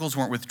 my struggles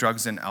weren't with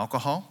drugs and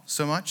alcohol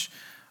so much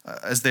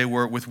as they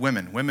were with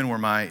women. Women were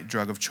my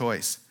drug of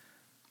choice.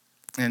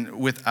 And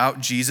without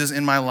Jesus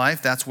in my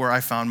life, that's where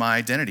I found my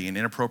identity in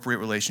inappropriate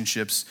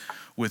relationships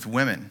with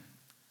women.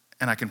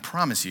 And I can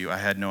promise you, I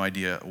had no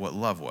idea what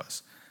love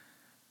was.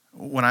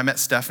 When I met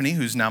Stephanie,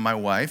 who's now my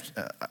wife,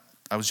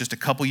 I was just a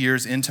couple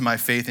years into my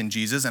faith in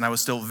Jesus, and I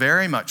was still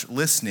very much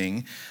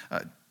listening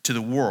to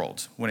the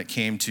world when it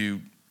came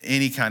to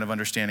any kind of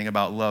understanding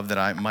about love that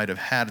I might have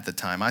had at the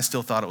time. I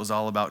still thought it was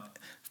all about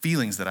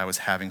feelings that I was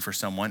having for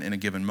someone in a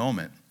given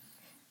moment.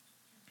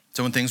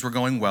 So when things were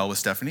going well with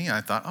Stephanie, I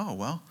thought, oh,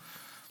 well,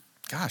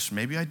 gosh,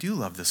 maybe I do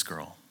love this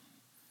girl.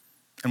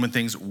 And when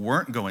things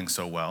weren't going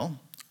so well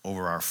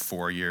over our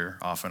 4-year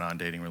off and on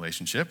dating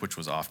relationship, which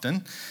was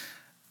often,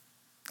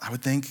 I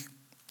would think,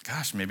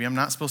 gosh, maybe I'm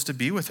not supposed to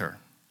be with her.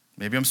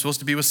 Maybe I'm supposed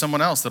to be with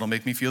someone else that'll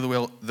make me feel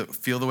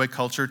the way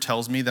culture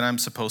tells me that I'm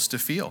supposed to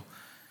feel.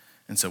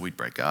 And so we'd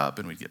break up,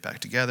 and we'd get back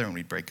together, and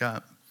we'd break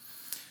up.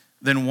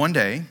 Then one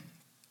day,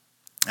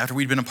 after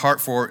we'd been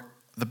apart for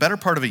the better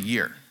part of a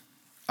year,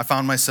 I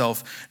found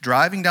myself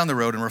driving down the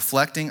road and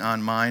reflecting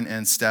on mine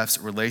and Steph's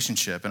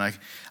relationship. And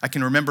I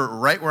can remember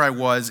right where I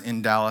was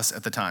in Dallas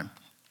at the time.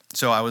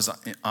 So I was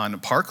on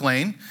Park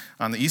Lane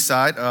on the east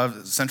side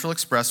of Central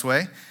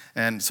Expressway.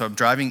 And so I'm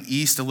driving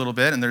east a little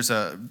bit, and there's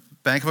a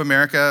Bank of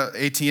America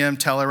ATM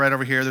teller right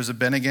over here. There's a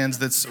Bennigan's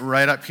that's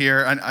right up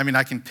here. I mean,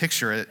 I can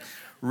picture it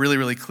really,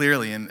 really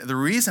clearly. And the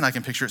reason I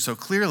can picture it so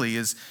clearly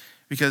is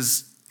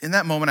because in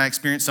that moment I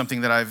experienced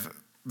something that I've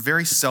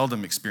very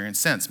seldom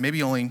experienced since.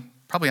 Maybe only,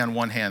 probably on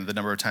one hand, the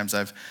number of times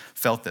I've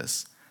felt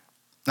this.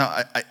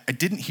 Now, I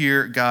didn't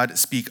hear God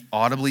speak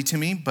audibly to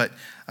me, but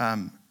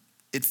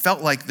it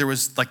felt like there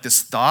was like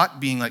this thought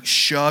being like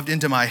shoved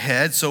into my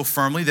head so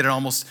firmly that it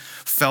almost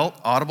felt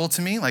audible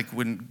to me. Like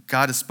when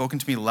God has spoken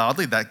to me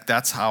loudly,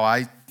 that's how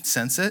I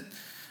sense it.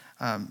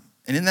 And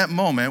in that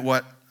moment,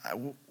 what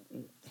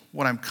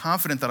I'm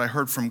confident that I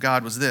heard from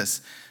God was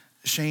this: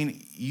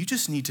 Shane, you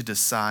just need to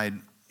decide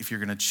if you're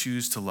going to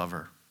choose to love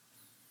her.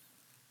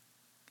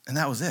 And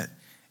that was it.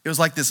 It was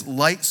like this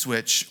light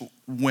switch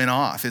went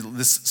off.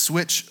 This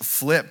switch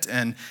flipped,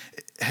 and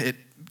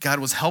God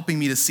was helping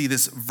me to see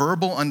this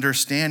verbal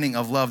understanding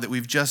of love that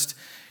we've just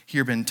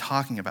here been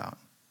talking about.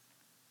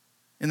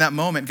 In that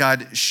moment,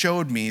 God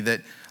showed me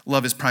that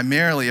love is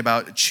primarily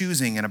about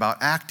choosing and about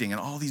acting,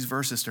 and all these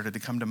verses started to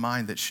come to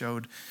mind that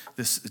showed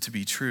this to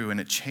be true, and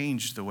it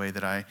changed the way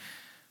that I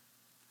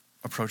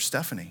approached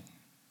Stephanie.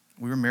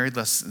 We were married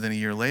less than a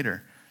year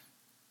later.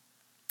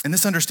 And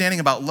this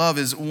understanding about love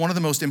is one of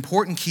the most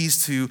important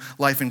keys to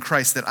life in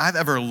Christ that I've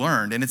ever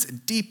learned, and it's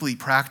deeply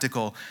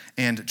practical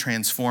and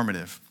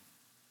transformative.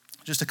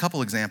 Just a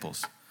couple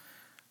examples.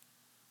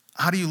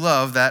 How do you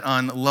love that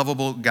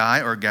unlovable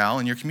guy or gal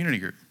in your community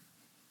group?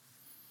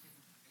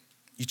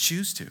 You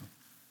choose to.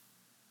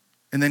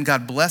 And then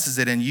God blesses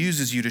it and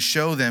uses you to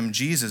show them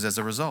Jesus as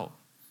a result.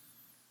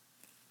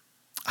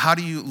 How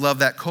do you love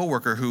that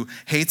coworker who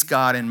hates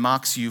God and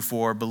mocks you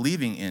for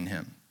believing in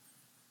him?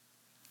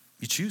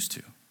 You choose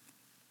to.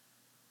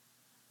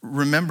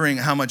 Remembering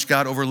how much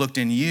God overlooked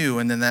in you,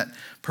 and then that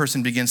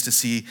person begins to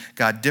see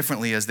God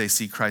differently as they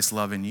see Christ's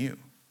love in you.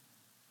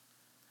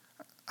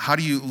 How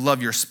do you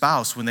love your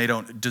spouse when they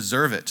don't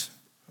deserve it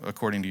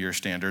according to your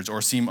standards, or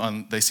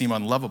they seem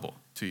unlovable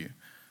to you?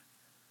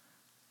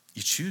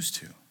 You choose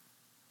to.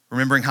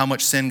 Remembering how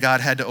much sin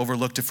God had to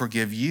overlook to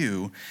forgive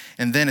you,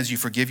 and then as you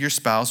forgive your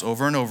spouse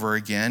over and over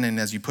again,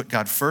 and as you put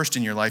God first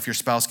in your life, your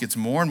spouse gets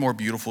more and more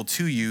beautiful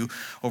to you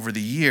over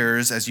the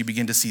years as you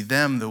begin to see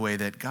them the way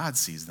that God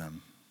sees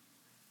them.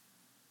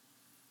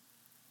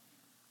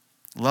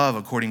 Love,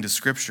 according to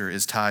Scripture,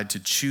 is tied to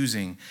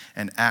choosing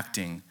and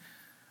acting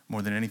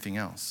more than anything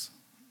else.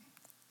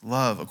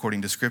 Love,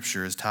 according to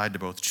Scripture, is tied to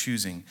both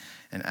choosing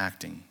and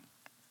acting.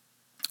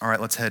 All right,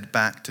 let's head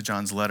back to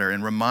John's letter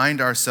and remind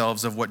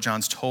ourselves of what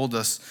John's told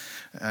us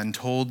and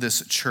told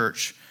this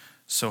church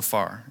so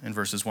far in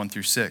verses 1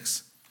 through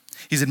 6.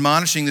 He's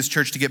admonishing this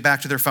church to get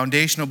back to their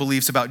foundational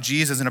beliefs about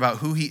Jesus and about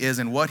who he is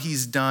and what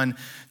he's done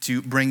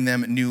to bring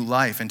them new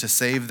life and to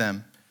save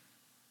them.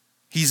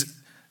 He's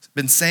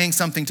been saying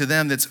something to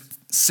them that's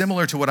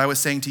similar to what I was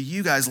saying to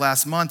you guys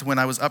last month when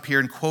I was up here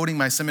and quoting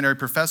my seminary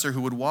professor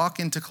who would walk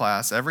into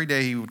class. Every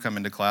day he would come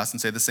into class and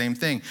say the same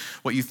thing.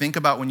 What you think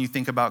about when you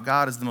think about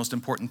God is the most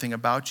important thing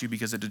about you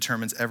because it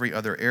determines every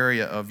other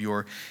area of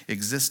your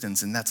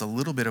existence. And that's a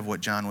little bit of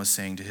what John was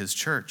saying to his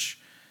church.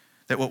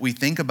 That what we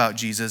think about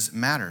Jesus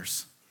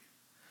matters.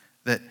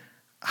 That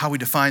how we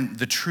define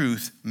the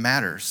truth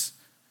matters.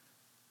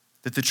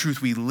 That the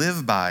truth we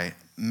live by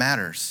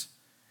matters.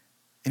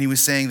 And he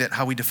was saying that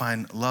how we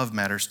define love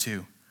matters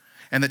too.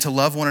 And that to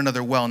love one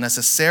another well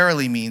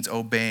necessarily means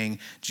obeying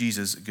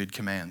Jesus' good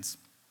commands.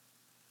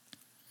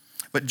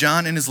 But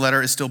John in his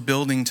letter is still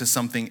building to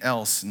something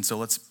else, and so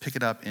let's pick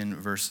it up in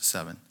verse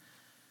 7.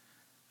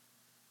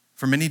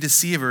 For many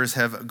deceivers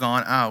have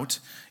gone out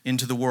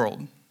into the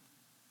world,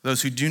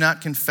 those who do not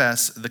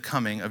confess the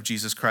coming of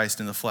Jesus Christ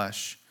in the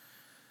flesh.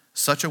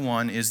 Such a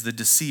one is the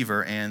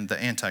deceiver and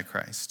the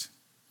antichrist.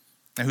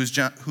 Now,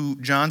 who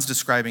John's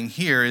describing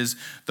here is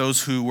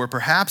those who were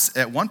perhaps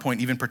at one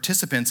point even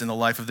participants in the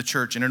life of the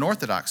church in an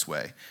orthodox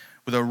way,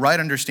 with a right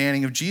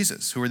understanding of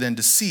Jesus, who were then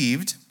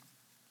deceived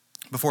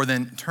before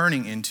then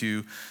turning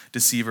into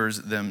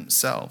deceivers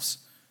themselves.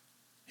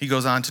 He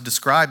goes on to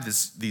describe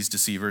these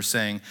deceivers,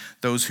 saying,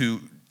 those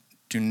who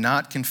do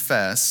not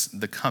confess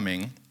the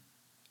coming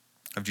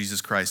of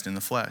Jesus Christ in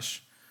the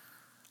flesh.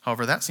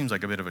 However, that seems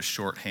like a bit of a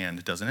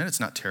shorthand, doesn't it? It's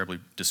not terribly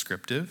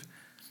descriptive.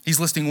 He's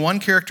listing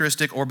one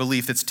characteristic or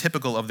belief that's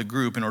typical of the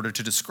group in order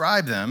to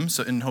describe them,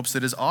 so in hopes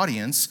that his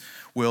audience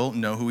will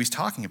know who he's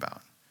talking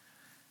about.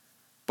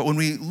 But when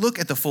we look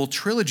at the full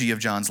trilogy of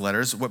John's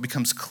letters, what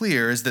becomes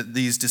clear is that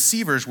these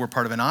deceivers were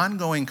part of an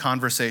ongoing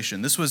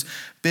conversation. This was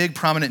big,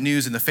 prominent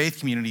news in the faith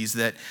communities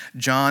that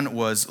John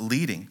was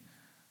leading.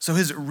 So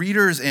his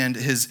readers and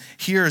his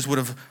hearers would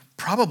have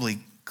probably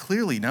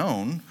clearly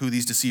known who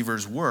these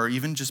deceivers were,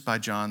 even just by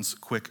John's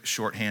quick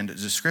shorthand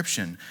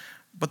description.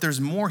 But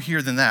there's more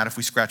here than that if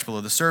we scratch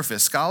below the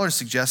surface. Scholars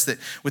suggest that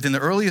within the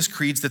earliest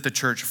creeds that the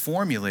church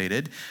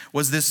formulated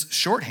was this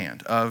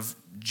shorthand of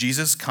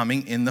Jesus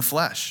coming in the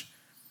flesh.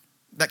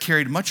 That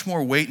carried much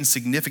more weight and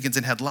significance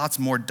and had lots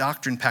more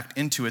doctrine packed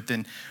into it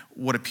than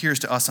what appears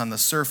to us on the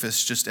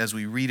surface just as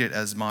we read it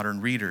as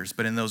modern readers.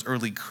 But in those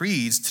early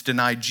creeds, to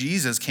deny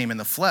Jesus came in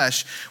the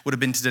flesh would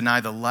have been to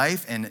deny the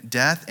life and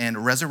death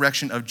and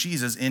resurrection of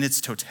Jesus in his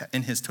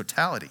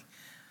totality.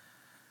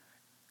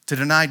 To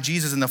deny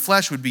Jesus in the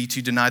flesh would be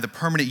to deny the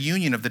permanent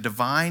union of the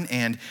divine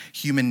and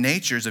human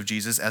natures of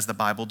Jesus as the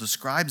Bible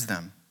describes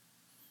them.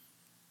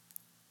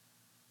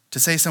 To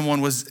say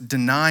someone was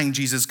denying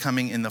Jesus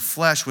coming in the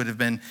flesh would have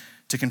been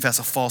to confess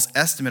a false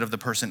estimate of the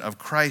person of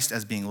Christ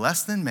as being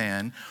less than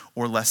man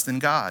or less than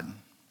God.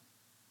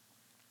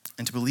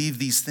 And to believe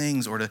these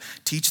things or to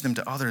teach them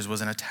to others was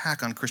an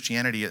attack on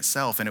Christianity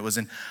itself, and it was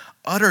an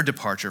utter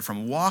departure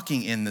from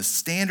walking in the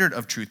standard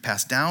of truth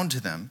passed down to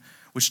them,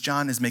 which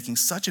John is making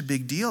such a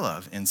big deal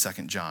of in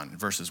 2 John,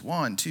 verses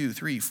 1, 2,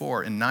 3,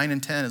 4, and 9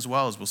 and 10 as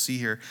well, as we'll see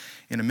here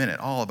in a minute,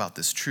 all about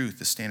this truth,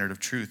 the standard of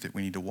truth that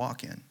we need to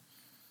walk in.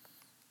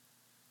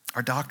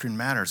 Our doctrine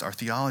matters, our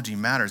theology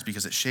matters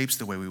because it shapes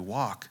the way we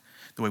walk,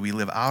 the way we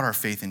live out our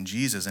faith in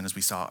Jesus, and as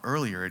we saw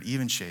earlier, it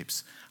even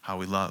shapes how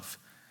we love.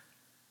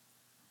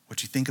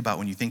 What you think about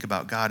when you think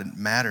about God, it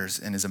matters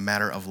and is a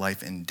matter of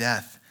life and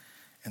death,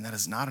 and that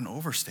is not an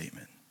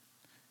overstatement.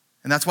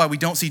 And that's why we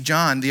don't see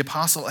John, the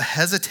apostle,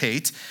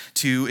 hesitate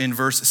to, in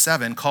verse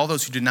 7, call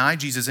those who deny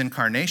Jesus'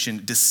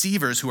 incarnation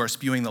deceivers who are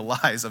spewing the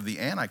lies of the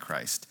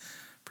Antichrist.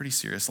 Pretty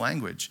serious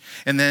language.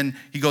 And then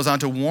he goes on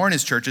to warn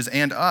his churches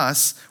and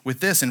us with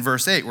this in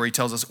verse 8, where he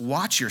tells us,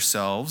 watch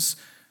yourselves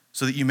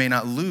so that you may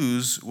not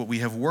lose what we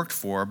have worked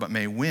for, but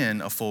may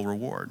win a full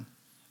reward.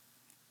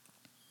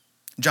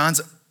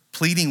 John's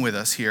pleading with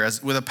us here,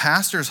 as with a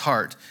pastor's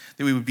heart,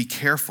 that we would be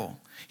careful.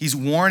 He's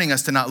warning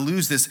us to not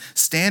lose this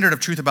standard of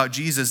truth about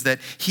Jesus that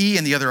he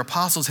and the other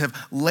apostles have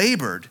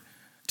labored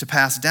to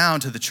pass down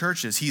to the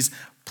churches. He's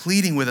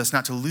pleading with us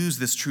not to lose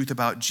this truth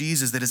about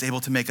Jesus that is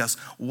able to make us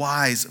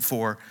wise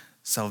for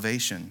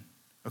salvation,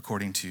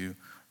 according to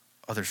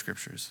other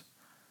scriptures.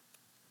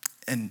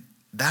 And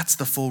that's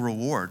the full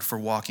reward for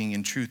walking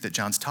in truth that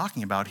John's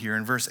talking about here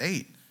in verse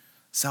 8.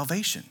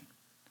 Salvation,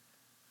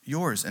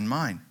 yours and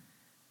mine.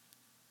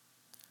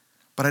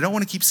 But I don't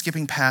want to keep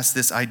skipping past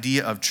this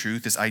idea of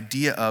truth, this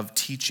idea of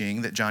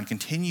teaching that John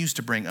continues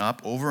to bring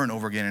up over and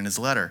over again in his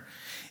letter.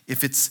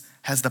 If it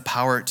has the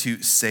power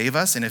to save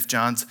us, and if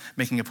John's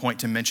making a point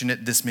to mention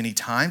it this many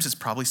times, it's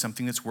probably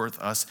something that's worth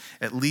us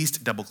at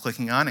least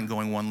double-clicking on and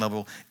going one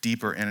level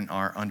deeper in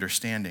our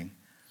understanding.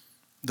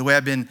 The way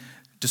I've been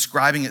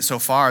describing it so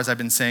far is I've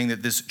been saying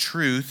that this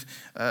truth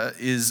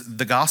is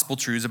the gospel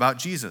truths about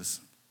Jesus,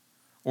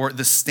 or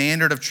the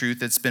standard of truth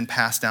that's been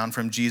passed down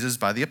from Jesus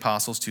by the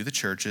apostles to the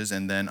churches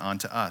and then on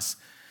to us.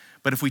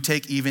 But if we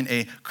take even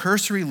a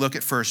cursory look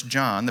at 1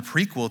 John, the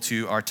prequel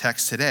to our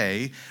text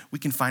today, we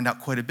can find out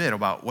quite a bit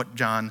about what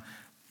John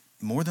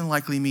more than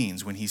likely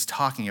means when he's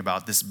talking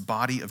about this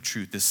body of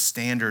truth, this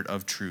standard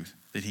of truth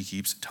that he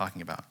keeps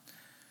talking about.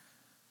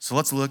 So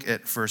let's look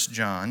at 1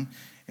 John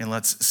and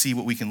let's see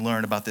what we can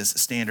learn about this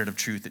standard of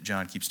truth that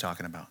John keeps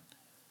talking about.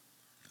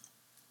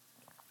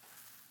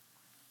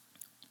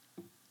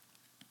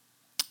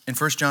 In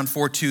 1 John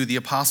 4:2, the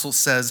apostle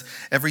says,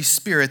 every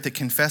spirit that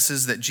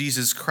confesses that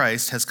Jesus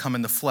Christ has come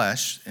in the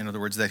flesh, in other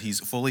words, that he's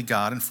fully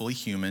God and fully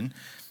human,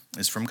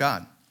 is from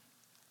God.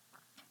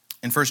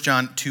 In 1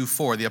 John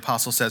 2:4, the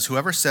apostle says,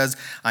 whoever says,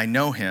 I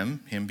know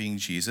him being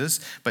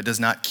Jesus, but does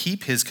not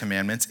keep his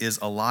commandments is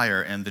a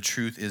liar, and the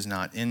truth is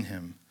not in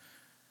him.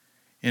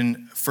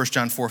 In 1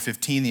 John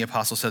 4:15, the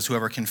apostle says,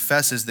 whoever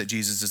confesses that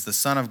Jesus is the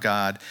Son of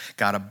God,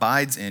 God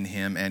abides in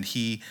him, and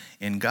he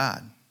in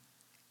God.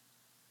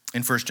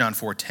 In 1 John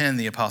 4:10,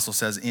 the apostle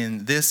says,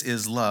 in this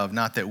is love,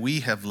 not that we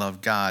have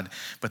loved God,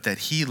 but that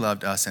he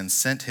loved us and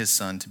sent his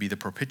Son to be the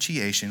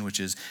propitiation, which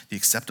is the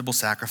acceptable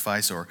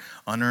sacrifice or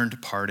unearned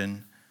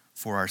pardon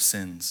for our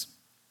sins.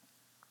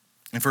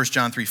 In 1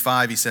 John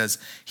 3:5, he says,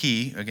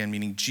 he, again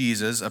meaning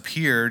Jesus,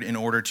 appeared in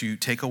order to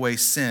take away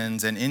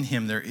sins, and in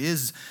him there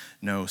is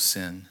no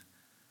sin.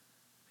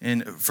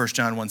 In 1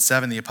 John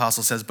 1:7, the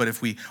apostle says, but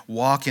if we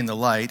walk in the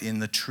light, in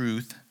the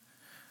truth,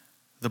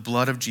 the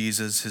blood of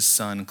Jesus, his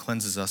Son,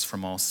 cleanses us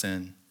from all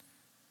sin.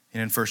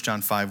 And in 1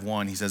 John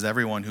 5:1, he says,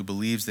 everyone who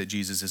believes that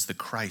Jesus is the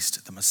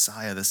Christ, the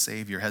Messiah, the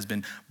Savior, has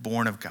been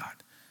born of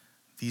God.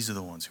 These are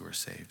the ones who are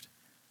saved,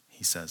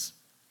 he says.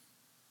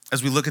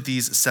 As we look at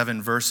these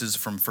 7 verses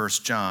from 1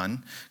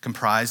 John,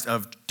 comprised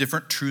of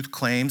different truth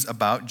claims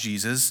about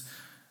Jesus,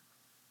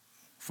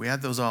 if we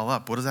add those all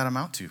up, what does that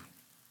amount to?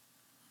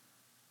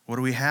 What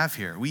do we have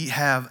here? We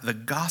have the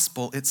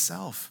gospel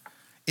itself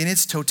in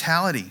its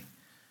totality.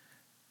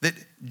 That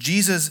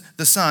Jesus,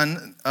 the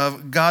Son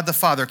of God the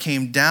Father,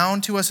 came down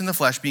to us in the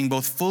flesh, being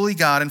both fully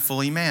God and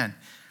fully man.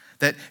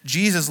 That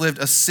Jesus lived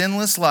a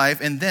sinless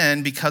life and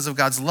then, because of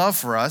God's love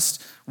for us,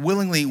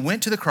 willingly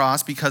went to the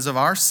cross because of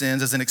our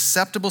sins as an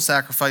acceptable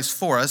sacrifice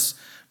for us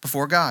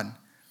before God.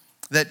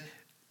 That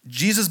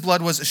Jesus'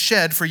 blood was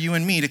shed for you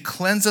and me to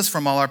cleanse us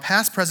from all our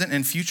past, present,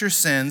 and future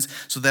sins,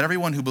 so that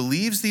everyone who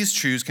believes these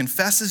truths,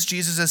 confesses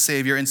Jesus as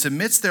Savior, and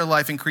submits their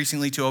life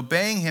increasingly to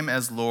obeying him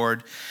as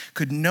Lord,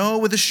 could know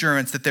with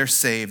assurance that they're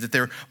saved, that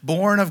they're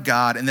born of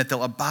God, and that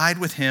they'll abide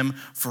with him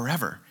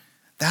forever.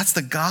 That's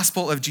the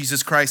gospel of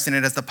Jesus Christ, and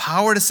it has the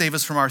power to save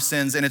us from our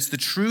sins, and it's the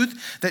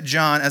truth that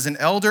John, as an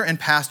elder and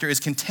pastor, is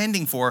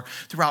contending for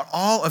throughout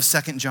all of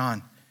 2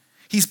 John.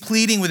 He's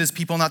pleading with his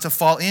people not to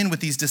fall in with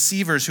these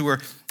deceivers who are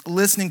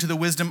listening to the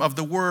wisdom of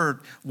the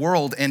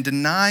world and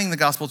denying the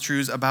gospel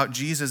truths about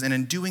Jesus, and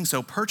in doing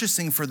so,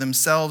 purchasing for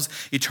themselves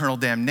eternal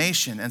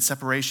damnation and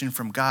separation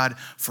from God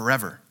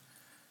forever.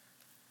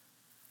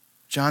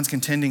 John's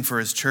contending for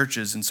his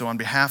churches, and so on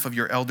behalf of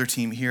your elder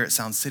team here at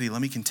Sound City,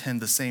 let me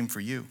contend the same for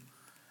you.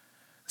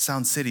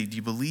 Sound City, do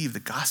you believe the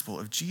gospel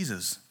of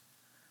Jesus?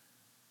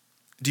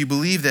 Do you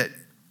believe that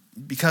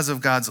because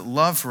of God's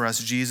love for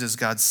us, Jesus,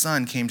 God's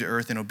Son, came to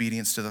earth in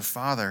obedience to the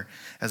Father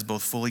as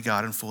both fully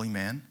God and fully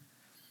man?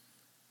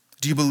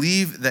 Do you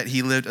believe that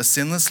he lived a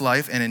sinless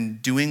life and in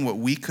doing what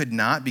we could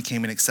not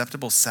became an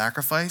acceptable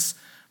sacrifice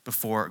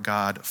before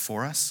God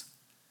for us?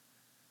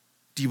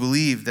 Do you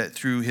believe that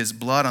through his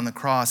blood on the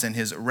cross and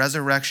his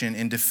resurrection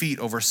in defeat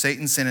over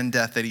Satan, sin, and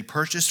death, that he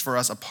purchased for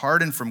us a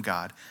pardon from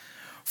God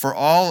for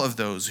all of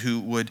those who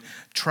would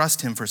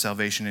trust him for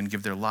salvation and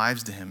give their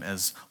lives to him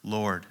as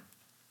Lord?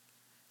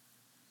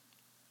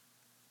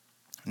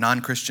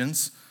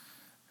 Non-Christians,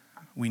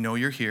 we know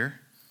you're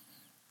here.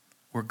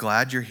 We're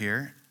glad you're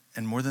here.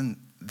 And more than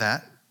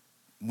that,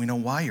 we know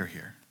why you're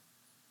here.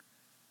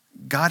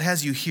 God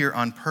has you here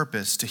on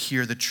purpose to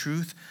hear the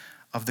truth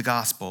of the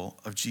gospel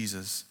of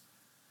Jesus.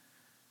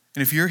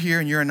 And if you're here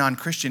and you're a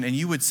non-Christian and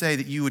you would say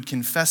that you would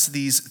confess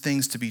these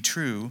things to be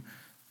true,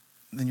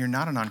 then you're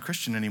not a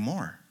non-Christian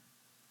anymore.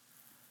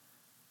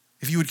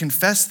 If you would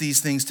confess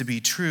these things to be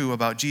true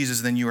about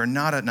Jesus, then you are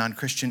not a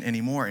non-Christian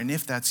anymore. And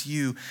if that's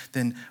you,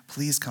 then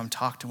please come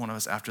talk to one of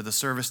us after the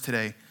service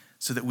today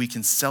so that we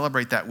can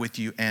celebrate that with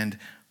you and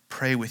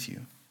pray with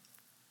you.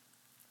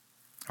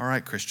 All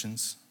right,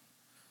 Christians,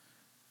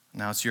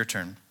 now it's your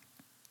turn.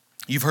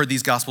 You've heard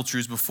these gospel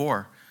truths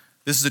before.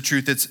 This is a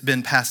truth that's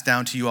been passed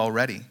down to you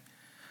already.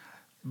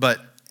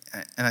 But,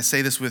 and I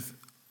say this with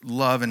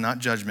love and not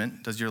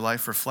judgment, does your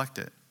life reflect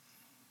it?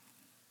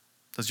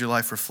 Does your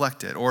life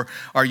reflect it? Or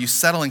are you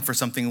settling for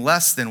something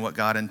less than what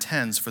God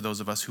intends for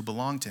those of us who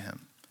belong to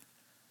him?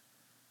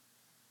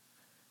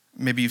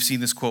 Maybe you've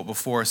seen this quote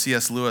before.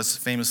 C.S. Lewis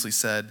famously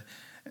said,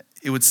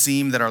 "It would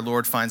seem that our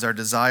Lord finds our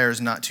desires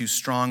not too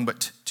strong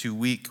but too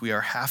weak. We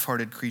are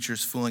half-hearted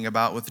creatures fooling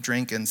about with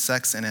drink and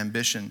sex and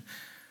ambition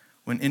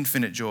when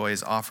infinite joy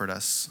is offered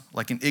us,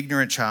 like an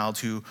ignorant child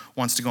who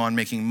wants to go on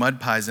making mud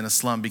pies in a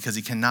slum because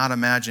he cannot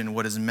imagine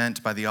what is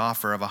meant by the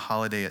offer of a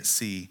holiday at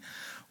sea.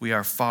 We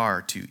are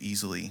far too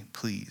easily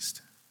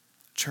pleased."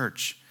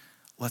 Church,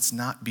 let's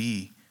not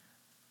be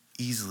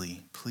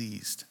easily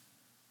pleased.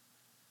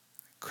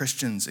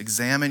 Christians,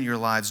 examine your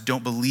lives.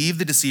 Don't believe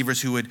the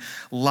deceivers who would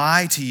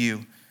lie to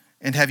you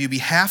and have you be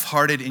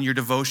half-hearted in your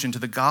devotion to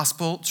the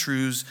gospel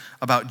truths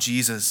about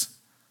Jesus.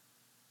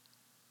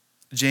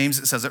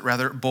 James says it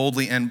rather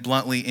boldly and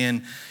bluntly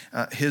in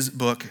his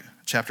book,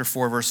 chapter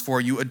 4, verse 4.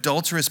 "You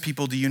adulterous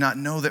people, do you not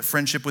know that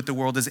friendship with the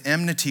world is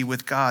enmity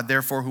with God?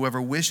 Therefore, whoever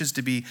wishes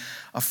to be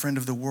a friend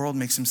of the world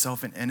makes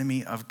himself an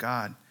enemy of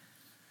God."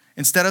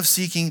 Instead of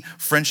seeking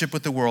friendship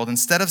with the world,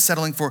 instead of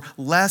settling for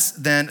less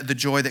than the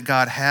joy that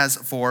God has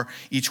for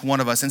each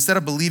one of us, instead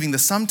of believing the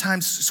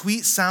sometimes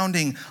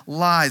sweet-sounding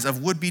lies of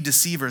would-be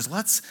deceivers,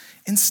 let's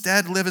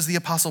instead live as the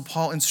Apostle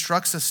Paul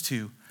instructs us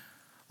to,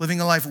 living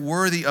a life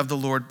worthy of the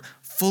Lord,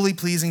 fully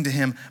pleasing to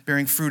him,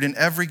 bearing fruit in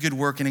every good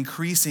work and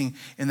increasing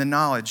in the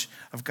knowledge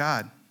of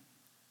God.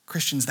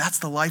 Christians, that's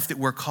the life that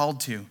we're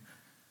called to.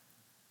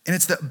 And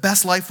it's the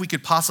best life we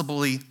could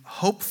possibly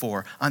hope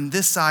for on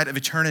this side of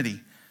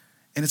eternity.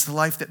 And it's the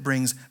life that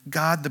brings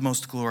God the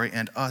most glory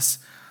and us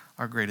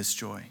our greatest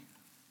joy.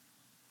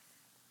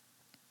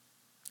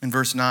 In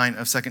verse 9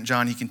 of 2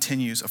 John, he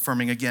continues,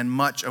 affirming again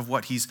much of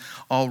what he's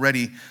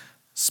already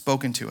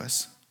spoken to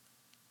us.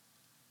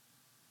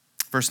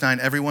 Verse 9,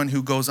 "Everyone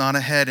who goes on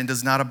ahead and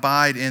does not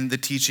abide in the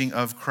teaching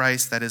of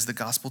Christ," that is the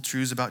gospel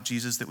truths about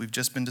Jesus that we've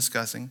just been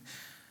discussing,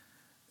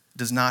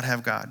 "does not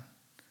have God.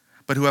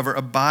 But whoever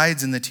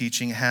abides in the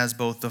teaching has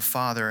both the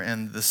Father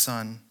and the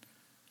Son."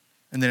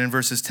 And then in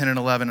verses 10 and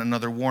 11,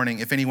 another warning.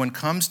 "If anyone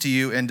comes to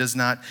you and does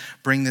not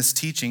bring this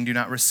teaching, do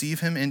not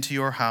receive him into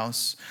your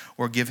house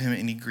or give him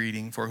any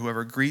greeting, for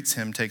whoever greets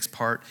him takes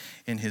part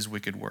in his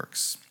wicked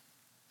works."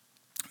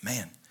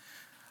 Man,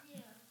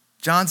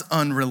 John's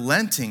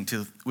unrelenting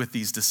with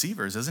these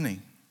deceivers, isn't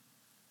he?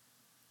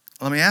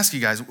 Let me ask you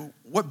guys,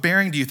 what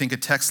bearing do you think a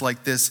text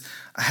like this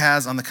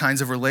has on the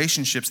kinds of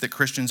relationships that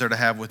Christians are to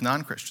have with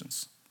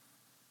non-Christians?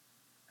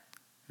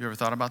 You ever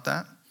thought about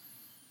that?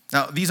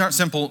 Now, these aren't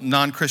simple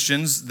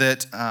non-Christians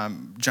that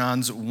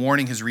John's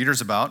warning his readers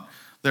about.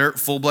 They're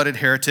full-blooded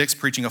heretics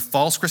preaching a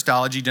false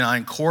Christology,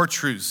 denying core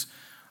truths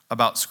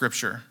about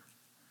Scripture.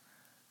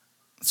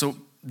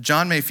 So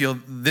John may feel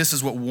this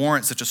is what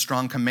warrants such a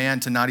strong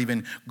command to not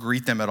even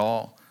greet them at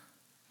all.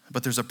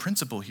 But there's a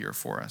principle here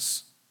for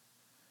us.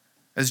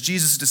 As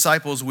Jesus'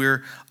 disciples,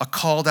 we're a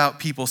called out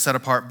people set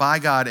apart by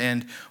God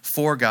and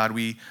for God.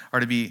 We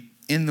are to be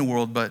in the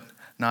world, but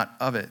not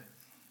of it.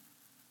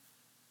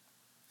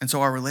 And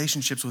so our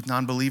relationships with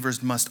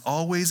non-believers must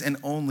always and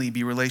only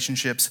be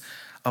relationships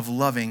of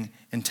loving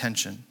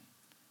intention.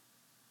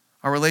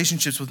 Our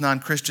relationships with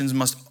non-Christians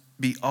must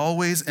be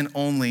always and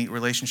only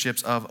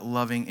relationships of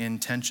loving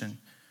intention.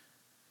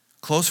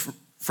 Close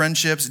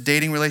friendships,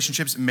 dating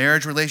relationships,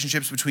 marriage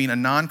relationships between a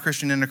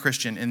non-Christian and a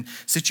Christian. In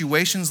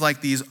situations like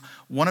these,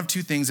 one of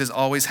two things is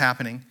always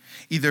happening.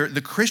 Either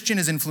the Christian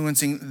is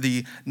influencing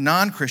the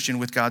non-Christian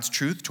with God's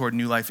truth toward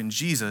new life in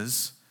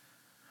Jesus,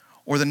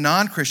 or the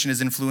non-Christian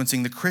is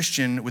influencing the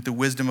Christian with the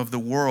wisdom of the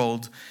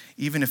world,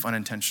 even if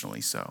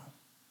unintentionally so.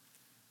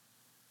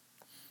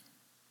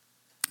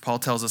 Paul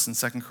tells us in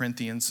 2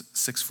 Corinthians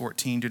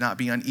 6:14, do not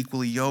be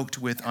unequally yoked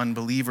with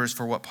unbelievers,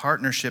 for what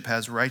partnership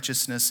has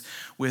righteousness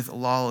with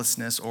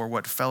lawlessness, or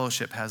what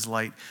fellowship has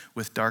light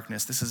with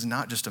darkness? This is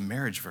not just a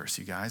marriage verse,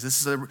 you guys.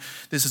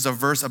 This is a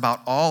verse about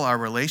all our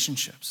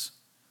relationships,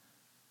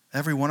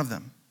 every one of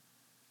them.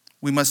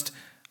 We must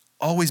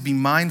always be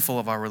mindful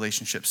of our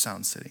relationships,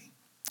 Sound City,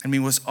 and we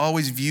must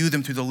always view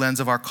them through the lens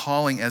of our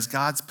calling as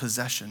God's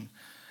possession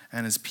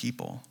and his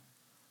people.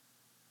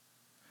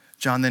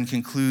 John then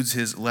concludes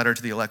his letter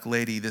to the elect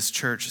lady, this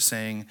church,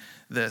 saying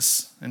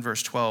this in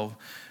verse 12,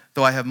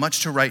 though I have much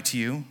to write to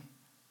you,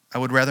 I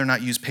would rather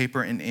not use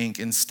paper and ink.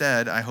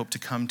 Instead, I hope to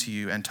come to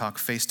you and talk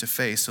face to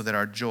face so that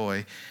our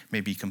joy may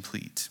be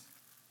complete.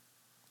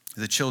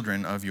 The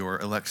children of your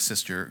elect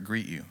sister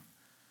greet you.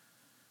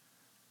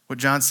 What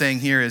John's saying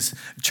here is,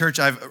 church,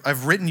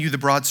 I've written you the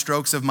broad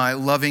strokes of my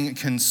loving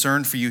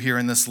concern for you here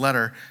in this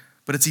letter,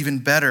 but it's even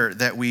better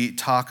that we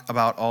talk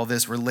about all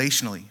this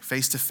relationally,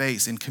 face to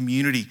face, in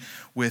community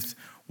with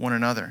one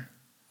another.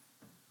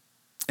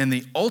 And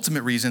the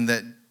ultimate reason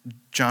that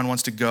John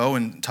wants to go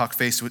and talk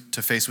face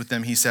to face with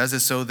them, he says,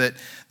 is so that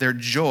their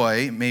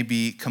joy may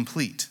be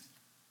complete.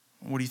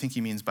 What do you think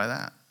he means by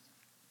that?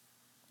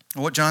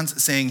 What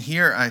John's saying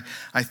here,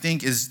 I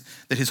think, is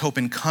that his hope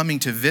in coming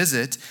to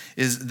visit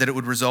is that it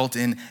would result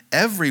in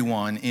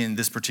everyone in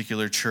this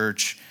particular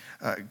church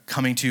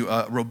coming to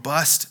a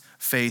robust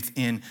faith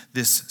in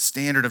this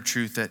standard of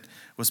truth that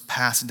was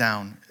passed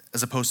down,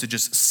 as opposed to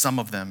just some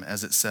of them,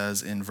 as it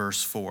says in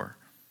verse 4.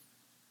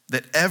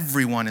 That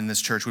everyone in this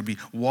church would be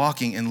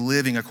walking and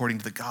living according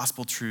to the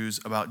gospel truths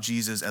about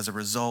Jesus as a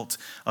result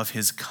of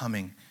his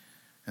coming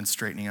and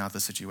straightening out the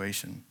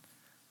situation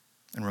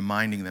and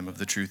reminding them of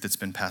the truth that's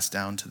been passed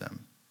down to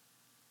them.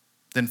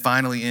 Then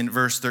finally, in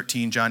verse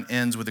 13, John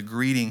ends with a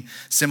greeting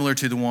similar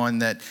to the one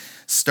that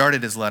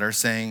started his letter,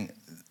 saying,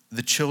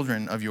 the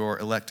children of your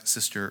elect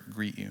sister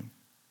greet you.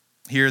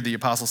 Here, the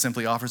apostle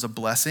simply offers a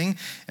blessing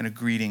and a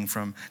greeting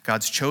from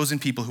God's chosen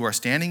people who are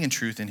standing in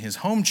truth in his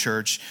home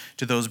church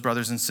to those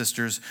brothers and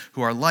sisters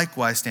who are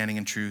likewise standing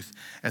in truth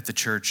at the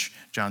church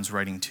John's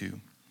writing to.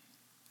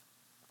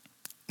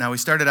 Now, we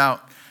started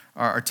out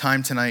our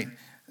time tonight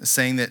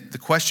saying that the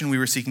question we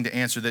were seeking to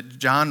answer, that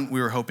John,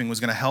 we were hoping, was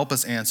going to help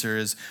us answer,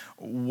 is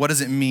what does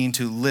it mean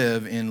to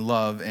live in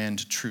love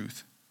and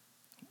truth?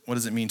 What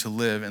does it mean to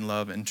live in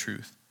love and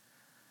truth?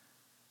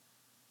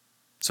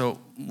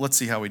 So let's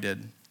see how we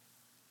did.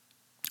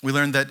 We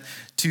learned that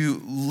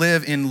to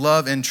live in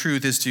love and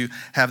truth is to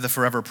have the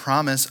forever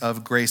promise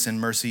of grace and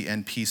mercy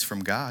and peace from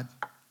God.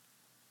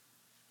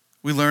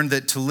 We learned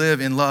that to live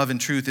in love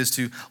and truth is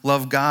to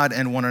love God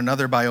and one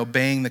another by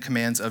obeying the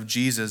commands of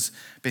Jesus,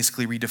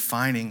 basically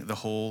redefining the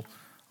whole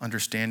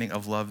understanding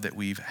of love that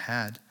we've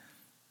had.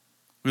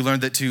 We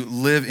learned that to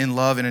live in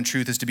love and in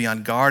truth is to be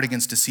on guard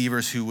against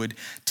deceivers who would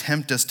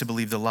tempt us to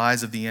believe the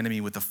lies of the enemy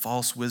with the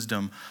false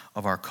wisdom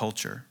of our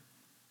culture.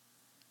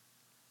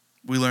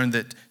 We learned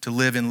that to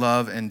live in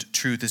love and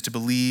truth is to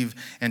believe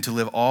and to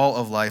live all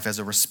of life as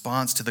a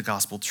response to the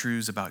gospel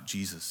truths about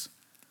Jesus.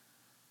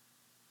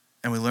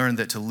 And we learned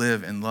that to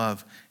live in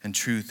love and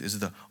truth is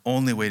the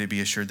only way to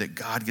be assured that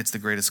God gets the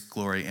greatest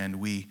glory and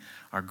we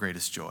our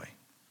greatest joy.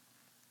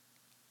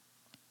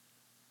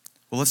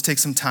 Well, let's take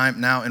some time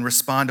now and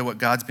respond to what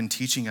God's been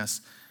teaching us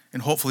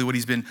and hopefully what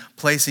he's been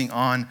placing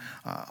on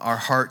our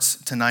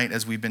hearts tonight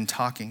as we've been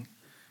talking.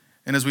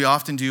 And as we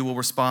often do, we'll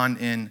respond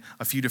in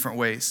a few different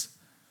ways.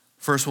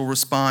 First, we'll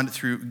respond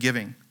through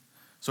giving.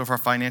 So if our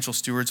financial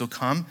stewards will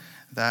come,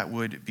 that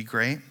would be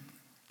great.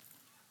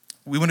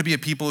 We want to be a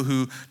people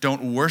who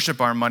don't worship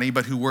our money,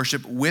 but who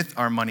worship with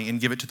our money and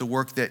give it to the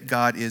work that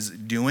God is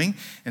doing.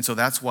 And so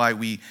that's why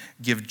we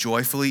give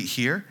joyfully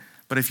here.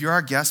 But if you're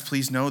our guest,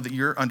 please know that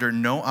you're under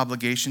no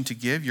obligation to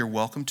give. You're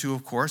welcome to,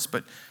 of course,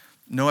 but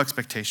no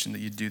expectation that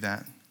you do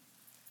that.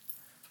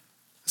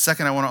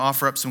 Second, I want to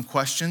offer up some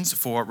questions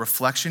for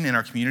reflection in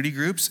our community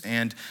groups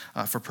and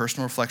for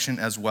personal reflection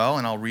as well,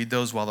 and I'll read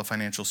those while the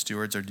financial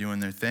stewards are doing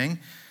their thing.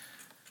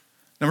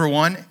 Number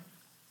one,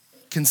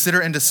 consider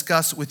and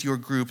discuss with your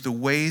group the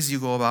ways you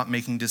go about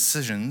making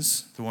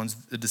decisions,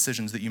 the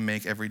decisions that you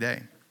make every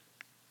day.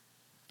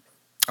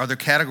 Are there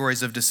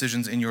categories of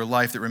decisions in your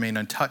life that remain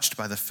untouched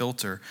by the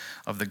filter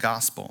of the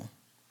gospel?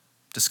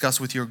 Discuss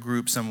with your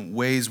group some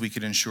ways we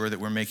could ensure that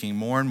we're making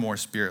more and more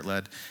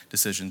spirit-led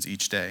decisions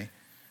each day.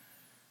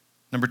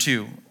 Number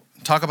two,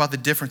 talk about the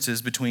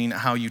differences between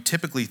how you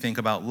typically think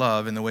about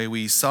love and the way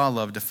we saw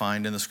love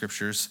defined in the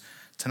scriptures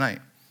tonight.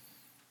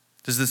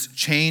 Does this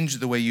change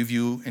the way you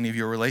view any of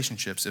your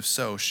relationships? If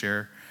so,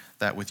 share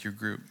that with your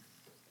group.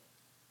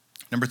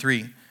 Number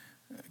three,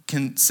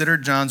 consider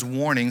John's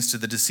warnings to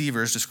the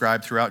deceivers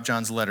described throughout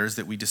John's letters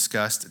that we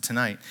discussed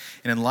tonight.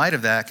 And in light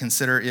of that,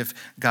 consider if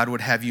God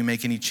would have you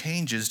make any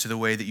changes to the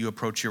way that you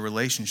approach your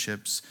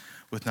relationships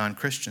with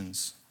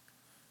non-Christians.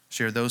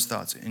 Share those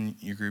thoughts in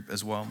your group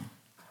as well.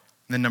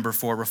 And then number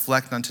 4,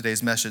 reflect on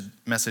today's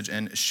message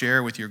and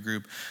share with your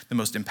group the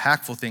most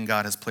impactful thing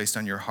God has placed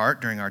on your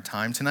heart during our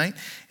time tonight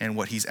and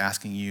what he's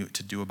asking you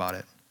to do about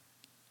it.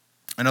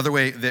 Another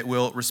way that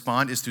we'll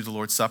respond is through the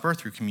Lord's Supper,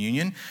 through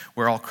communion.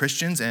 We're all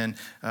Christians, and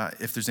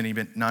if there's any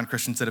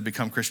non-Christians that have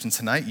become Christians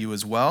tonight, you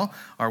as well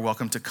are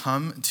welcome to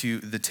come to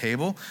the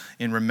table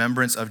in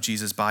remembrance of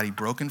Jesus' body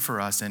broken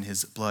for us and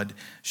his blood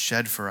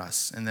shed for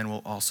us. And then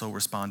we'll also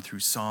respond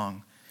through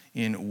song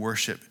in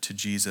worship to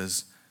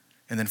Jesus.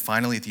 And then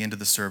finally, at the end of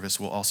the service,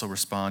 we'll also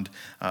respond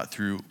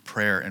through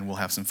prayer, and we'll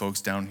have some folks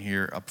down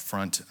here up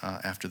front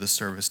after the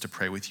service to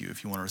pray with you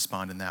if you want to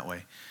respond in that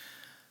way.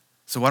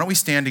 So why don't we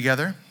stand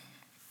together?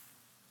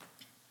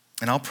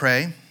 And I'll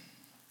pray,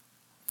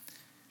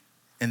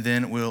 and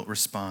then we'll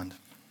respond.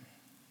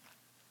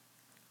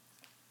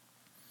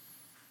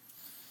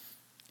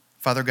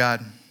 Father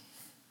God,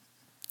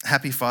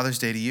 happy Father's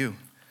Day to you.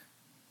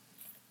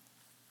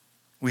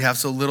 We have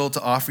so little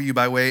to offer you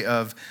by way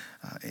of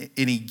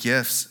any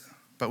gifts,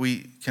 but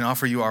we can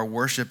offer you our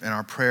worship and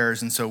our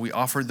prayers, and so we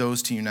offer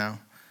those to you now.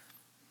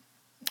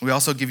 We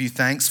also give you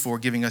thanks for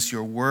giving us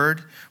your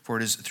word, for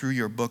it is through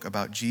your book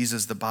about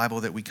Jesus, the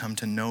Bible, that we come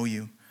to know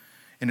you.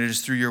 And it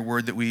is through your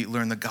word that we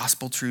learn the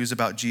gospel truths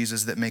about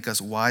Jesus that make us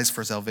wise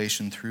for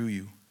salvation through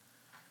you.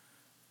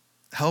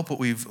 Help what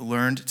we've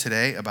learned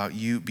today about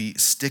you be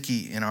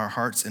sticky in our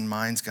hearts and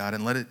minds, God,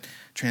 and let it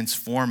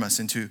transform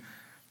us into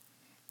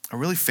a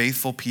really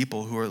faithful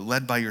people who are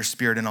led by your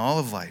Spirit in all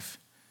of life.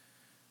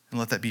 And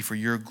let that be for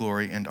your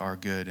glory and our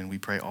good. And we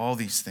pray all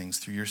these things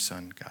through your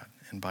Son, God,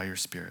 and by your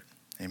Spirit.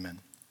 Amen.